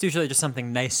 It's usually just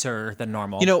something nicer than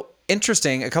normal.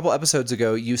 Interesting. A couple episodes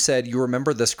ago, you said you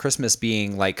remember this Christmas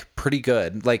being like pretty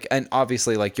good. Like, and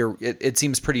obviously like it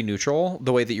seems pretty neutral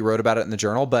the way that you wrote about it in the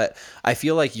journal, but I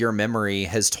feel like your memory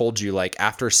has told you like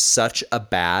after such a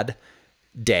bad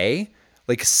day,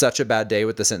 like such a bad day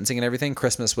with the sentencing and everything,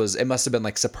 it must have been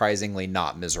like surprisingly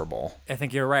not miserable. I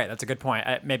think you're right. That's a good point.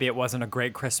 Maybe it wasn't a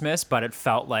great Christmas, but it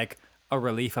felt like a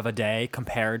relief of a day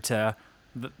compared to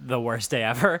the worst day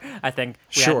ever. I think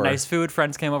we had nice food.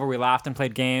 Friends came over. We laughed and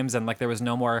played games, and like there was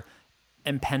no more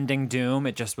impending doom.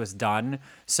 It just was done.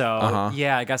 So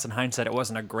yeah, I guess in hindsight, it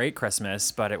wasn't a great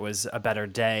Christmas, but it was a better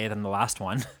day than the last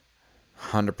one.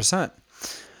 100%.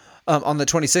 On the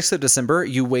 26th of December,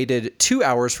 you waited 2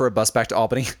 hours for a bus back to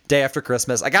Albany, day after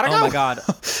Christmas. I gotta go. Oh my God.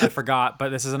 I forgot, but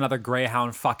this is another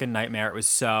Greyhound fucking nightmare. It was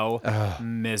so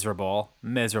miserable.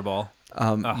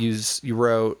 You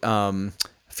wrote,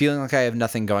 feeling like I have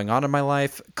nothing going on in my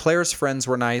life. Claire's friends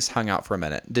were nice, hung out for a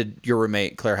minute. Did your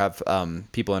roommate, Claire, have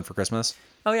people in for Christmas?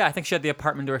 Oh yeah, I think she had the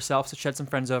apartment to herself, so she had some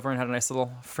friends over and had a nice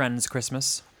little friends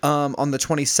Christmas. On the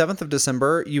 27th of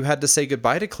December, you had to say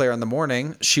goodbye to Claire in the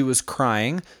morning. She was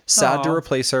crying, sad to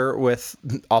replace her with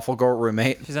awful girl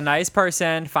roommate. She's a nice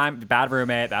person, fine, bad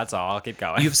roommate, that's all. Keep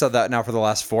going. You've said that now for the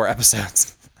last 4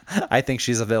 episodes. I think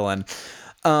she's a villain.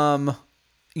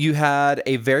 You had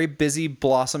a very busy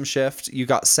Blossom shift. You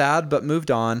got sad but moved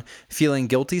on, feeling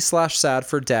guilty/sad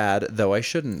for Dad, though I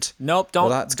shouldn't. Nope,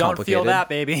 don't feel that,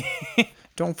 baby.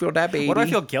 Don't feel that, baby. What do I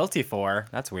feel guilty for?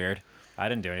 That's weird. I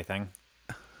didn't do anything.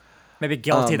 Maybe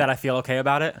guilty that I feel okay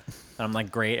about it. And I'm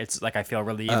like, great. It's like I feel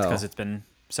relieved because it's been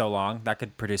so long. That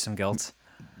could produce some guilt.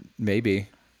 Maybe.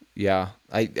 Yeah.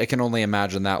 I can only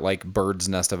imagine that like bird's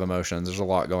nest of emotions. There's a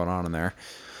lot going on in there.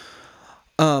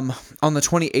 On the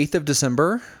 28th of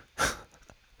December,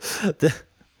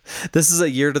 this is a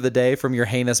year to the day from your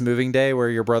heinous moving day where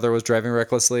your brother was driving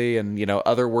recklessly and,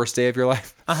 other worst day of your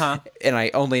life. And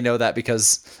I only know that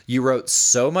because you wrote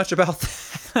so much about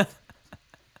that.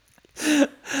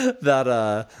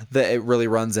 that it really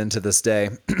runs into this day.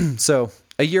 So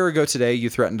a year ago today, you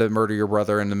threatened to murder your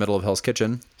brother in the middle of Hell's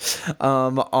Kitchen. Back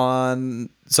to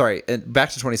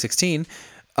 2016,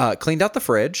 cleaned out the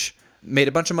fridge, made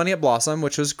a bunch of money at Blossom,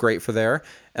 which was great for there.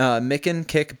 Mick and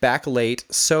Kick back late.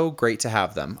 So great to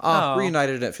have them.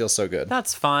 Reunited and it feels so good.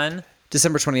 That's fun.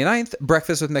 December 29th,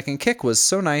 breakfast with Mick and Kick was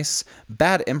so nice.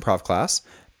 Bad improv class.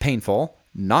 Painful.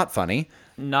 Not funny.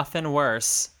 Nothing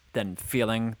worse than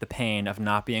feeling the pain of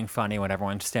not being funny when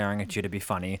everyone's staring at you to be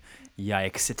funny.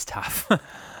 Yikes, it's tough.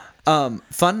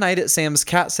 Fun night at Sam's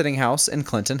cat sitting house in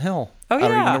Clinton Hill. Oh, yeah. I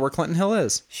don't even know where Clinton Hill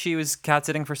is. She was cat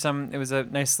sitting for it was a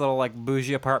nice little like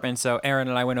bougie apartment. So Aaron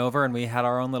and I went over and we had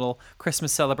our own little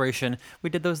Christmas celebration. We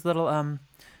did those little,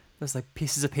 those like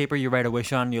pieces of paper you write a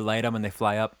wish on, you light them and they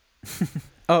fly up.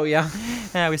 Oh, yeah?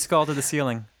 Yeah, we scalded the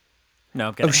ceiling. No,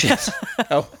 I'm kidding. Oh, shit.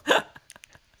 Oh.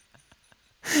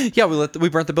 Yeah, we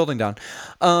burnt the building down.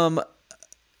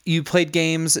 You played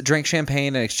games, drank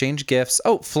champagne, and exchanged gifts.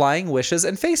 Oh, flying wishes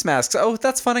and face masks. Oh,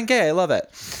 that's fun and gay. I love it.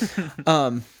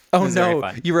 Oh was very no,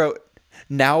 fun. you wrote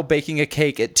now baking a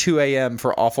cake at 2 a.m.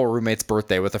 for awful roommate's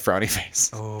birthday with a frowny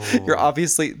face. Oh. You're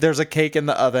obviously there's a cake in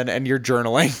the oven and you're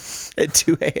journaling at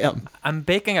 2 a.m. I'm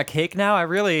baking a cake now.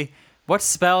 What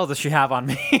spell does she have on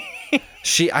me?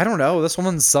 I don't know. This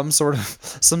woman's some sort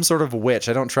of witch.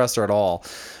 I don't trust her at all.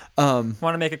 Want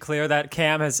to make it clear that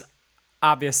Cam has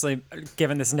obviously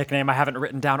given this nickname. I haven't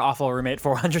written down awful roommate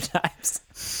 400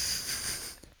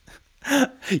 times.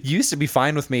 You used to be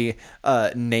fine with me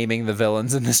naming the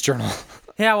villains in this journal.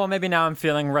 Yeah, well, maybe now I'm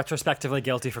feeling retrospectively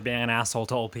guilty for being an asshole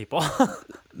to old people.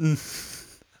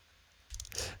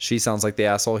 She sounds like the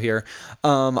asshole here.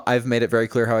 I've made it very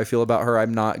clear how I feel about her.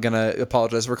 I'm not going to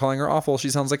apologize for calling her awful. She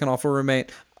sounds like an awful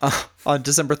roommate. On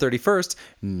December 31st,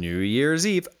 New Year's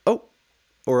Eve. Oh,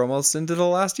 we're almost into the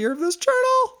last year of this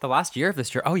journal. The last year of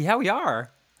this year. Oh, yeah, we are.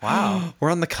 Wow.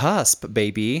 We're on the cusp,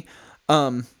 baby.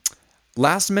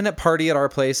 Last minute party at our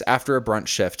place after a brunch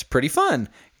shift. Pretty fun.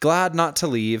 Glad not to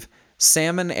leave.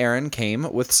 Sam and Aaron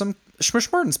came with some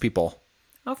Schmish Martin's people.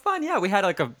 Oh, fun. Yeah, we had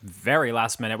like a very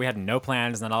last minute. We had no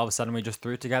plans, and then all of a sudden we just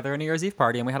threw together a New Year's Eve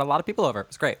party, and we had a lot of people over. It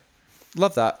was great.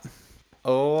 Love that.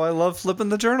 Oh, I love flipping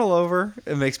the journal over.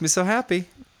 It makes me so happy.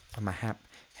 I'm a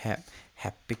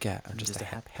happy guy. I'm just a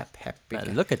happy guy.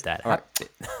 Look at that. All right.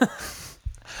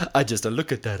 I just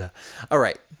look at that. All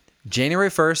right. January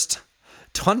 1st,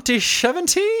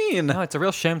 2017. No, it's a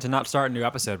real shame to not start a new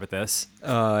episode with this.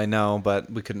 I know,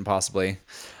 but we couldn't possibly.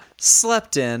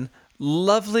 Slept in.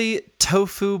 Lovely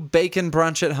tofu bacon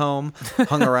brunch at home.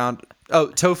 Hung around.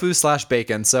 Oh, tofu /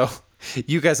 bacon. So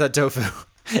you guys had tofu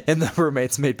and the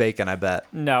roommates made bacon, I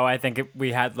bet. No, I think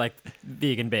we had like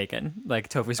vegan bacon, like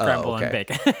tofu scramble and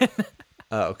bacon.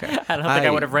 Oh, okay. I don't think I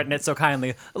would have written it so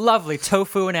kindly. Lovely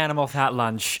tofu and animal fat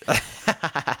lunch.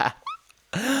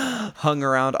 Hung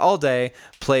around all day,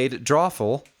 played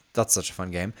Drawful. That's such a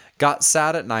fun game. Got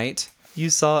sad at night. You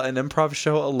saw an improv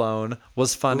show alone.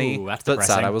 Was funny, Ooh, that's but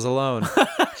depressing. sad I was alone.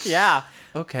 Yeah.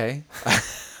 Okay.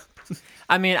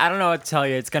 I mean, I don't know what to tell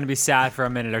you. It's going to be sad for a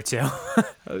minute or two.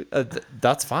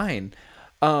 That's fine.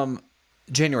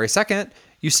 January 2nd,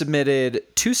 you submitted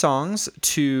 2 songs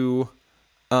to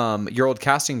your old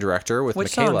casting director with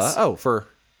Which Michaela. songs? Oh, for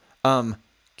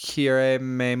Quiere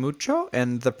Me Mucho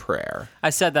and The Prayer.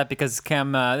 I said that because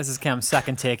Cam, this is Cam's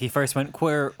second take. He first went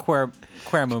queer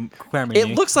me.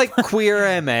 It looks like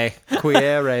Quiere Me.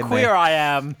 Quiere Me. Queer I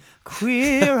am.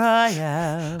 Queer I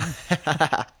am.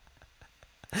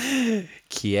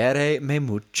 Quiere Me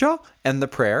Mucho and The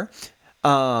Prayer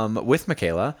with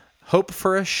Michaela. Hope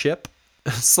for a Ship.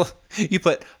 You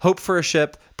put hope for a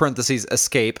ship, parentheses,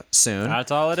 escape soon. That's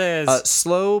all it is.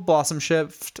 Slow blossom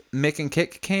shift. Mick and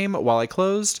Kick came while I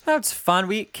closed. That's fun.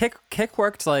 Kick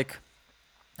worked like,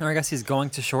 or I guess he's going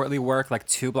to shortly work like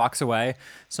 2 blocks away.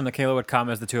 So Michaela would come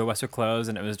as the 2 of us would close,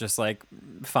 and it was just like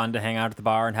fun to hang out at the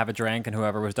bar and have a drink, and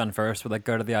whoever was done first would like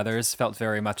go to the others. Felt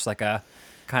very much like a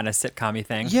kind of sitcom-y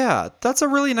thing. Yeah, that's a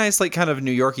really nice, like, kind of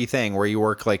New York-y thing where you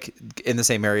work, like, in the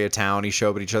same area of town. You show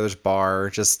up at each other's bar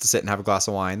just to sit and have a glass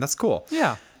of wine. That's cool.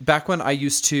 Yeah. Back when I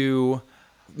used to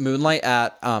moonlight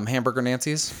at Hamburger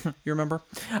Nancy's, you remember?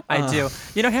 I do.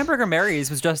 You know, Hamburger Mary's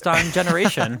was just on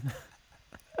Generation.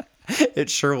 It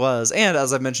sure was. And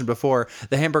as I mentioned before,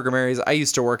 the Hamburger Mary's I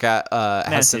used to work at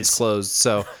has since Nancy's. closed.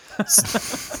 So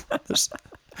there's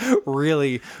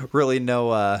really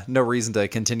no reason to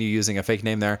continue using a fake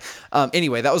name there.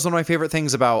 Anyway, that was one of my favorite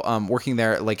things about working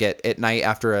there, like at night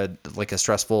after a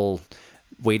stressful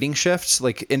waiting shift.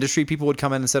 Like industry people would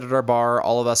come in and sit at our bar.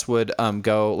 All of us would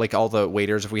go, like all the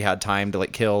waiters, if we had time to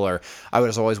like kill, or I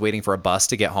was always waiting for a bus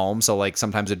to get home. So like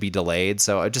sometimes it'd be delayed.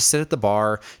 So I'd just sit at the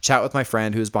bar, chat with my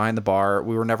friend who's behind the bar.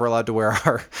 We were never allowed to wear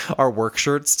our work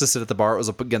shirts to sit at the bar. It was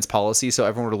up against policy. So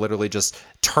everyone would literally just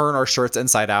turn our shirts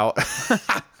inside out.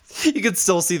 You could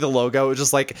still see the logo. It was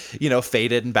just like,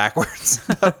 faded and backwards.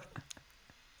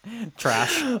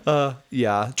 Trash.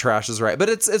 Yeah, trash is right. But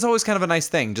it's always kind of a nice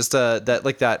thing. Just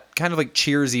that kind of like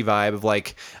Cheersy vibe of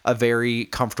like a very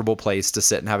comfortable place to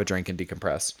sit and have a drink and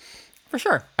decompress. For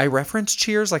sure. I reference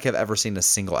Cheers like I've ever seen a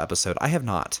single episode. I have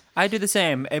not. I do the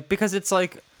same because it's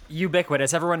like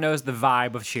ubiquitous. Everyone knows the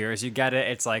vibe of Cheers. You get it.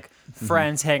 It's like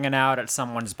friends hanging out at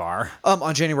someone's bar.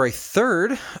 On January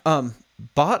 3rd,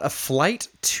 bought a flight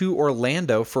to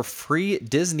Orlando for free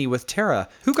Disney with Tara.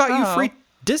 Who got you free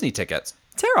Disney tickets?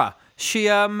 Tara. She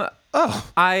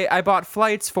I bought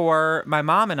flights for my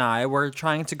mom and I. We're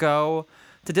trying to go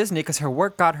to Disney because her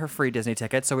work got her free Disney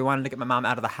ticket. So we wanted to get my mom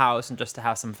out of the house and just to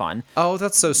have some fun. Oh,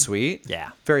 that's so sweet.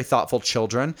 Yeah. Very thoughtful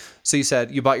children. So you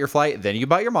said you bought your flight, then you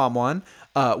bought your mom one.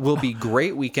 Will be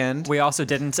great weekend. We also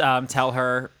didn't tell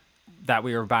her that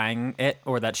we were buying it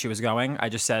or that she was going. I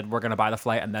just said we're gonna buy the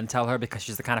flight and then tell her because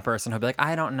she's the kind of person who'll be like,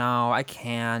 I don't know, I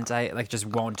can't, I like just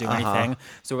won't do anything.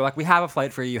 So we're like, we have a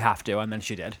flight for you have to, and then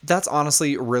she did. That's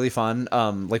honestly really fun.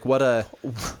 Like what a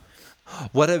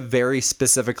very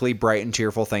specifically bright and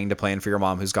cheerful thing to plan for your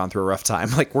mom who's gone through a rough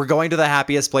time. Like, we're going to the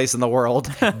happiest place in the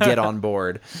world. Get on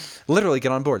board. Literally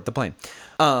get on board the plane.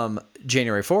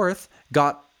 January 4th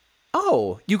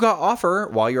you got offer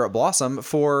while you're at Blossom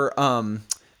for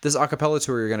this a cappella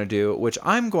tour you're going to do, which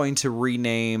I'm going to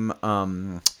rename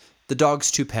The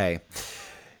Dog's Toupee.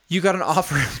 You got an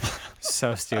offer.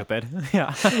 So stupid.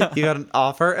 Yeah. You got an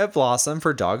offer at Blossom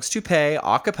for Dogs Toupee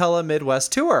a cappella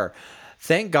Midwest tour.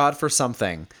 Thank God for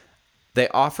something. They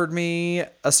offered me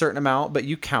a certain amount, but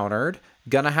you countered.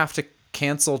 Gonna have to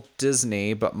cancel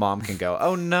Disney, but mom can go.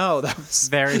 Oh no, that was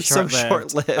Very so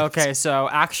short-lived. short-lived. Okay, so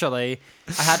actually,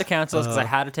 I had to cancel this because I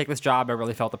had to take this job. I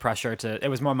really felt the pressure to. It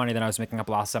was more money than I was making at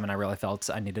Blossom, and I really felt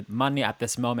I needed money at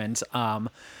this moment.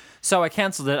 So I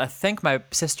canceled it. I think my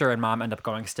sister and mom end up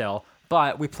going still,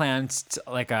 but we planned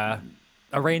like a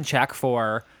rain check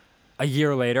for a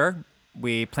year later.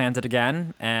 We planned it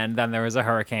again, and then there was a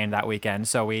hurricane that weekend,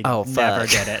 so we never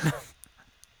did it.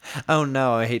 Oh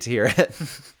no, I hate to hear it.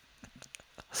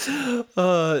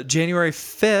 January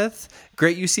 5th,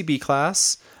 great UCB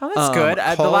class. Oh, that's good.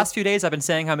 The called- last few days I've been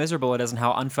saying how miserable it is and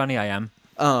how unfunny I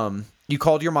am. You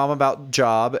called your mom about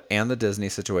job and the Disney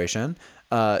situation.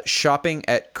 Shopping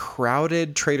at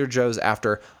crowded Trader Joe's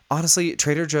after. Honestly,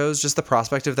 Trader Joe's, just the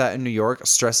prospect of that in New York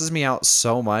stresses me out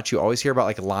so much. You always hear about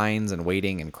like lines and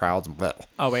waiting and crowds.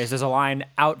 Always. There's a line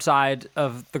outside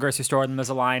of the grocery store, and there's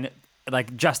a line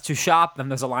like just to shop, then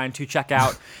there's a line to check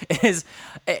out. If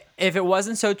it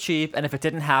wasn't so cheap and if it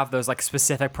didn't have those like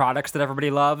specific products that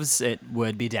everybody loves, it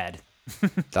would be dead.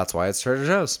 That's why it's Trader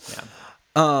Joe's.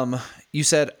 Yeah. You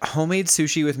said homemade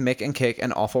sushi with Mick and Kick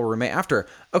and awful roommate after.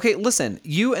 Okay, listen,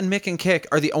 you and Mick and Kick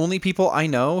are the only people I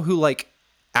know who like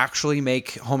actually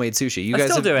make homemade sushi. You I guys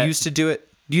still have do it. used to do it.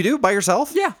 You do by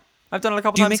yourself? Yeah. I've done it a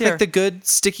couple Do you times make here. like the good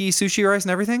sticky sushi rice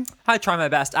and everything? I try my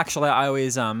best. Actually, I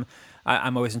always I'm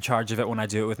always in charge of it when I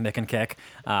do it with Mick and Kick.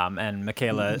 And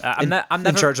Michaela, I'm never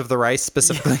in charge of the rice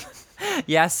specifically.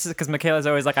 Yes, because Michaela's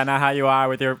always like, I know how you are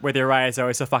with your rice,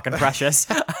 always so fucking precious.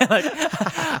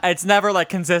 It's never like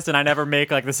consistent. I never make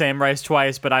like the same rice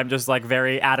twice, but I'm just like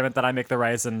very adamant that I make the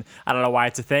rice, and I don't know why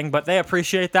it's a thing, but they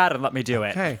appreciate that and let me do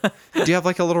it. Okay. Do you have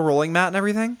like a little rolling mat and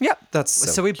everything? Yep. That's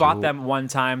so we bought cute. them one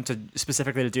time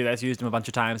specifically to do this, used them a bunch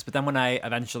of times, but then when I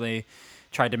eventually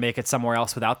tried to make it somewhere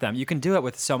else without them, you can do it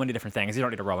with so many different things. You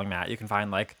don't need a rolling mat. You can find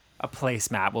like a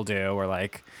placemat will do, or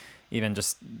like even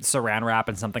just saran wrap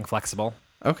and something flexible.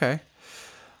 Okay.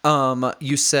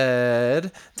 You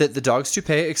said that the Dog's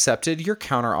Toupee accepted your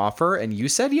counter offer, and you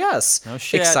said yes. No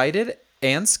shit. Excited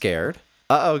and scared.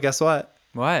 Uh-oh, guess what?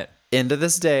 What? Into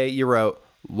this day, you wrote,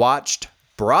 watched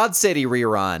Broad City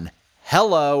rerun.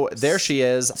 Hello, there she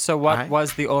is. So what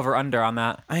was the over-under on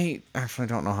that? I actually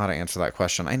don't know how to answer that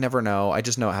question. I never know. I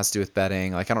just know it has to do with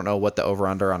betting. Like, I don't know what the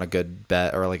over-under on a good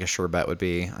bet or like a sure bet would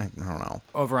be. I don't know.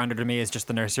 Over-under to me is just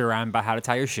the nursery rhyme about how to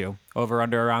tie your shoe.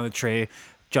 Over-under around the tree,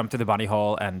 jump through the bunny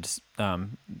hole, and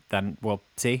then we'll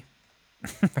see.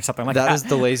 Or something like that. That is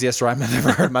the laziest rhyme I've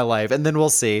ever heard in my life. And then we'll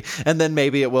see. And then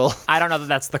maybe it will. I don't know that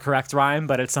that's the correct rhyme,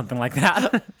 but it's something like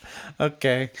that.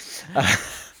 Okay.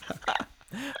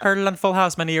 Heard it on Full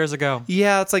House many years ago.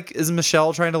 Yeah, it's like, is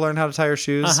Michelle trying to learn how to tie her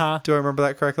shoes? Uh-huh. Do I remember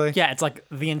that correctly? Yeah, it's like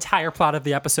the entire plot of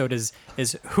the episode is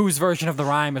whose version of the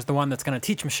rhyme is the one that's going to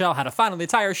teach Michelle how to finally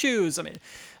tie her shoes. I mean,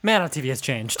 man on TV has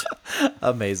changed.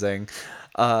 Amazing.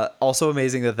 Also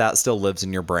amazing that still lives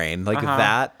in your brain. Like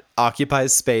that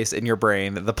occupies space in your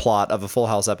brain, the plot of a Full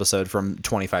House episode from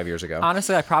 25 years ago.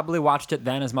 Honestly, I probably watched it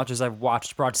then as much as I've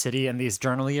watched Broad City in these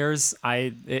journal years.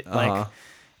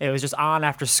 It was just on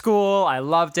after school. I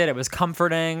loved it. It was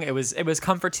comforting. It was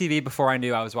comfort TV before I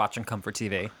knew I was watching comfort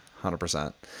TV.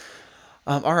 100%.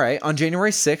 All right. On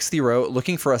January 6th, you wrote,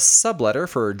 looking for a subletter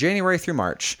for January through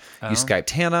March. You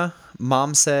Skyped Hannah.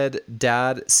 Mom said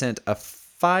Dad sent a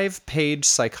 5-page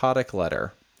psychotic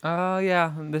letter. Oh,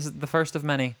 yeah. This is the first of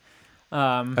many.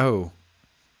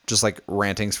 Just like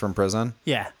rantings from prison?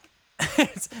 Yeah.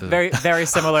 It's very, very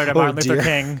similar to Martin Luther dear.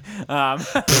 King.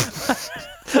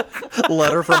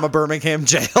 Letter from a Birmingham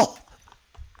jail.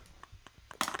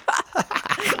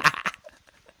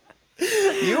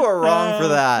 You are wrong for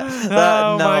that.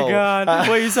 Oh, no. my God.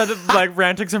 Well, you said like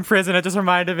rantings in prison. It just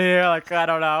reminded me, like, I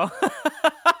don't know.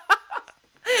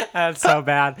 That's so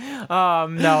bad.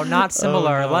 No, not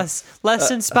similar.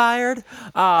 Less inspired.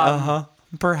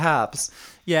 Perhaps.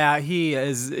 Yeah, he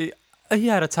is. He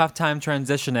had a tough time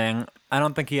transitioning. I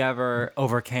don't think he ever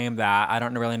overcame that. I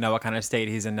don't really know what kind of state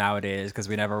he's in nowadays because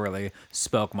we never really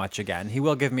spoke much again. He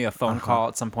will give me a phone call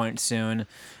at some point soon,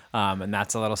 and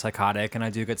that's a little psychotic. And I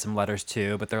do get some letters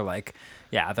too, but they're like,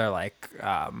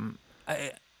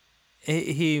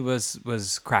 he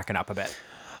was cracking up a bit.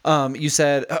 You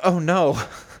said, oh no.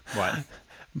 What?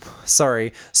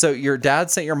 Sorry. So your dad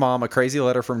sent your mom a crazy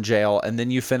letter from jail, and then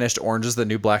you finished Orange is the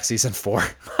New Black season 4.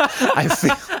 I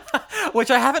feel. Which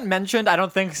I haven't mentioned, I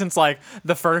don't think, since like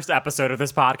the first episode of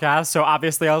this podcast. So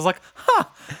obviously I was like,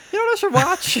 you know what I should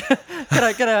watch?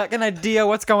 get an idea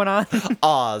what's going on.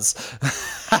 Oz.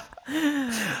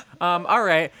 All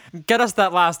right. Get us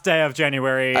that last day of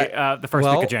January, the first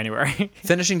week of January.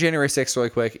 Finishing January 6th really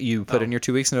quick, you put in your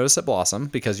 2 weeks notice at Blossom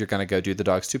because you're going to go do the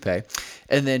dog's toupee.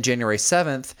 And then January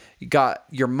 7th, you got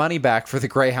your money back for the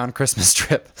Greyhound Christmas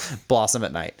trip, Blossom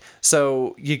at night.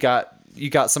 So you got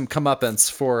some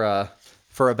comeuppance for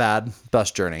a bad bus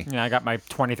journey. Yeah, I got my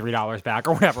 $23 back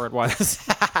or whatever it was.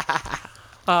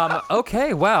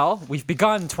 Okay, well, we've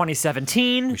begun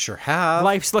 2017. We sure have.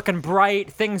 Life's looking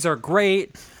bright. Things are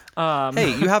great.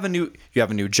 Hey, you have a new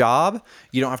job.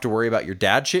 You don't have to worry about your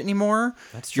dad shit anymore.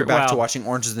 That's true. You're back to Well- watching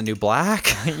Orange is the New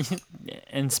Black.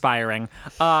 Inspiring.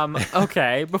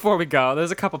 Okay, before we go,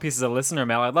 there's a couple pieces of listener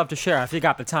mail I'd love to share if you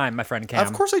got the time, my friend Cam.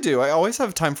 Of course I do. I always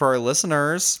have time for our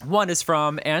listeners. One is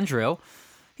from Andrew.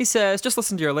 He says, just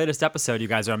listen to your latest episode. You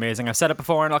guys are amazing. I've said it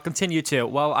before and I'll continue to.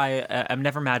 Well, I am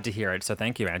never mad to hear it, so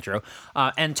thank you, Andrew.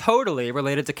 And totally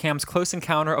related to Cam's close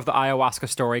encounter of the ayahuasca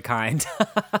story kind.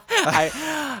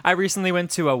 I recently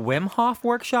went to a Wim Hof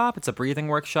workshop. It's a breathing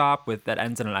workshop that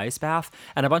ends in an ice bath.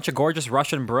 And a bunch of gorgeous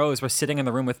Russian bros were sitting in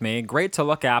the room with me. Great to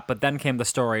look at, but then came the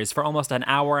stories. For almost an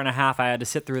hour and a half, I had to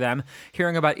sit through them,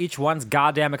 hearing about each one's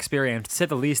goddamn experience. To say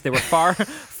the least, they were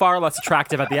far less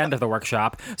attractive at the end of the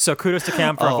workshop. So kudos to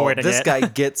Cam for avoiding this it. guy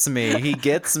gets me. He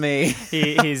gets me.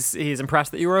 He's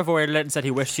impressed that you were avoided it and said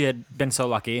he wished he had been so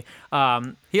lucky.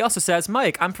 He also says,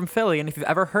 Mike, I'm from Philly, and if you've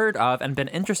ever heard of and been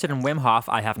interested in Wim Hof,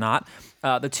 I have not.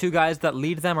 The two guys that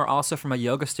lead them are also from a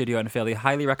yoga studio in Philly.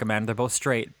 Highly recommend. They're both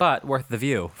straight, but worth the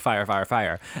view. Fire, fire,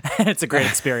 fire. And it's a great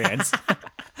experience.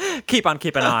 Keep on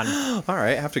keeping on. All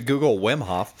right, I have to Google Wim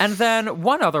Hof. And then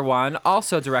one other one,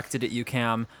 also directed at you,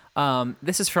 Cam.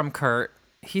 This is from Kurt.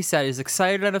 He said he's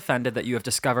excited and offended that you have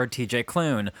discovered TJ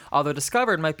Klune. Although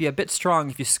discovered might be a bit strong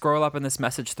if you scroll up in this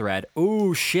message thread.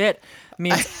 Ooh, shit.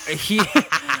 Means he...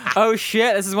 Oh,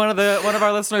 shit. This is one of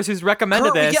our listeners who's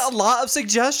recommended Kurt, this. we get a lot of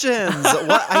suggestions.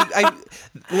 I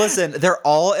listen, they're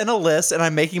all in a list, and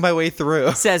I'm making my way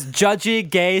through. Says judgy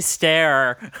gay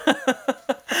stare.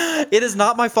 It is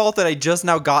not my fault that I just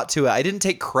now got to it. I didn't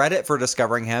take credit for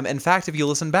discovering him. In fact, if you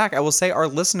listen back, I will say our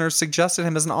listeners suggested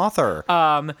him as an author.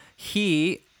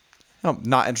 He... I'm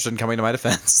not interested in coming to my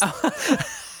defense.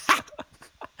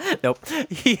 Nope.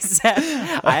 He said,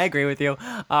 I agree with you.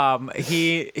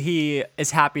 He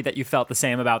is happy that you felt the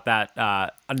same about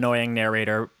that annoying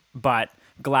narrator, but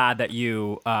glad that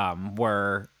you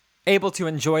were able to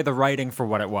enjoy the writing for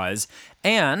what it was.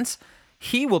 And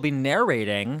he will be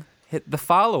narrating the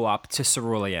follow-up to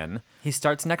Cerulean. He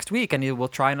starts next week, and he will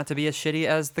try not to be as shitty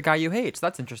as the guy you hate. So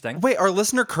that's interesting. Wait, our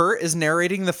listener Kurt is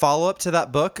narrating the follow-up to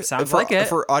that book? Sounds like it.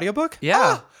 For audiobook?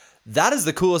 Yeah. That is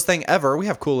the coolest thing ever. We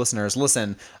have cool listeners.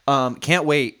 Listen,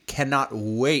 cannot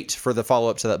wait for the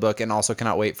follow-up to that book, and also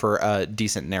cannot wait for a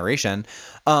decent narration.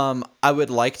 I would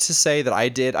like to say that I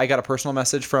got a personal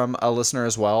message from a listener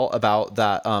as well about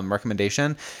that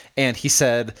recommendation, and he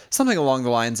said something along the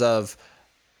lines of,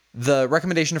 the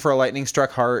recommendation for A Lightning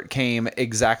Struck Heart came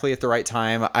exactly at the right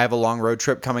time. I have a long road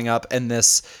trip coming up, and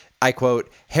this, I quote,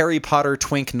 Harry Potter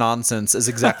twink nonsense is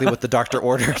exactly what the doctor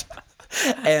ordered.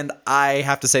 And I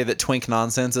have to say that twink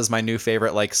nonsense is my new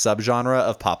favorite subgenre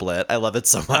of pop lit. I love it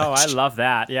so much. Oh, I love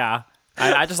that. Yeah.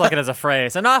 I just like it as a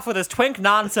phrase. Enough with this twink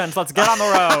nonsense. Let's get on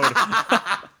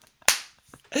the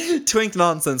road. Twink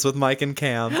nonsense with Mike and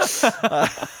Cam.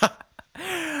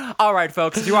 All right,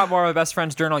 folks. If you want more of My Best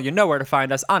Friend's Journal, you know where to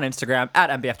find us on Instagram at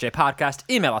MBFJ Podcast.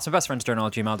 Email us at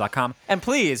bestfriendsjournal@gmail.com. And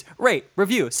please rate,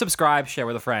 review, subscribe, share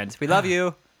with a friend. We love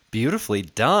you. Beautifully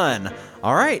done.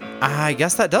 All right. I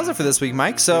guess that does it for this week,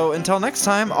 Mike. So until next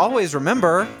time, always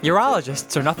remember...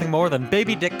 Urologists are nothing more than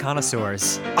baby dick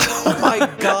connoisseurs. Oh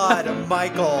my God,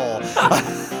 Michael.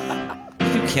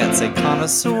 You can't say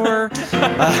connoisseur.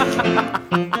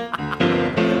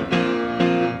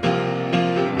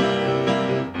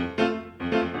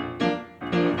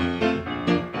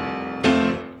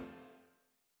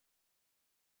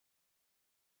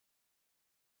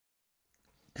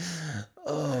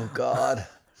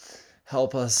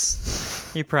 Help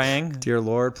us. You praying? Dear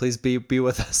Lord, please be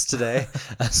with us today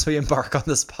as we embark on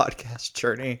this podcast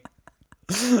journey.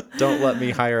 Don't let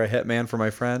me hire a hitman for my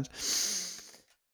friend.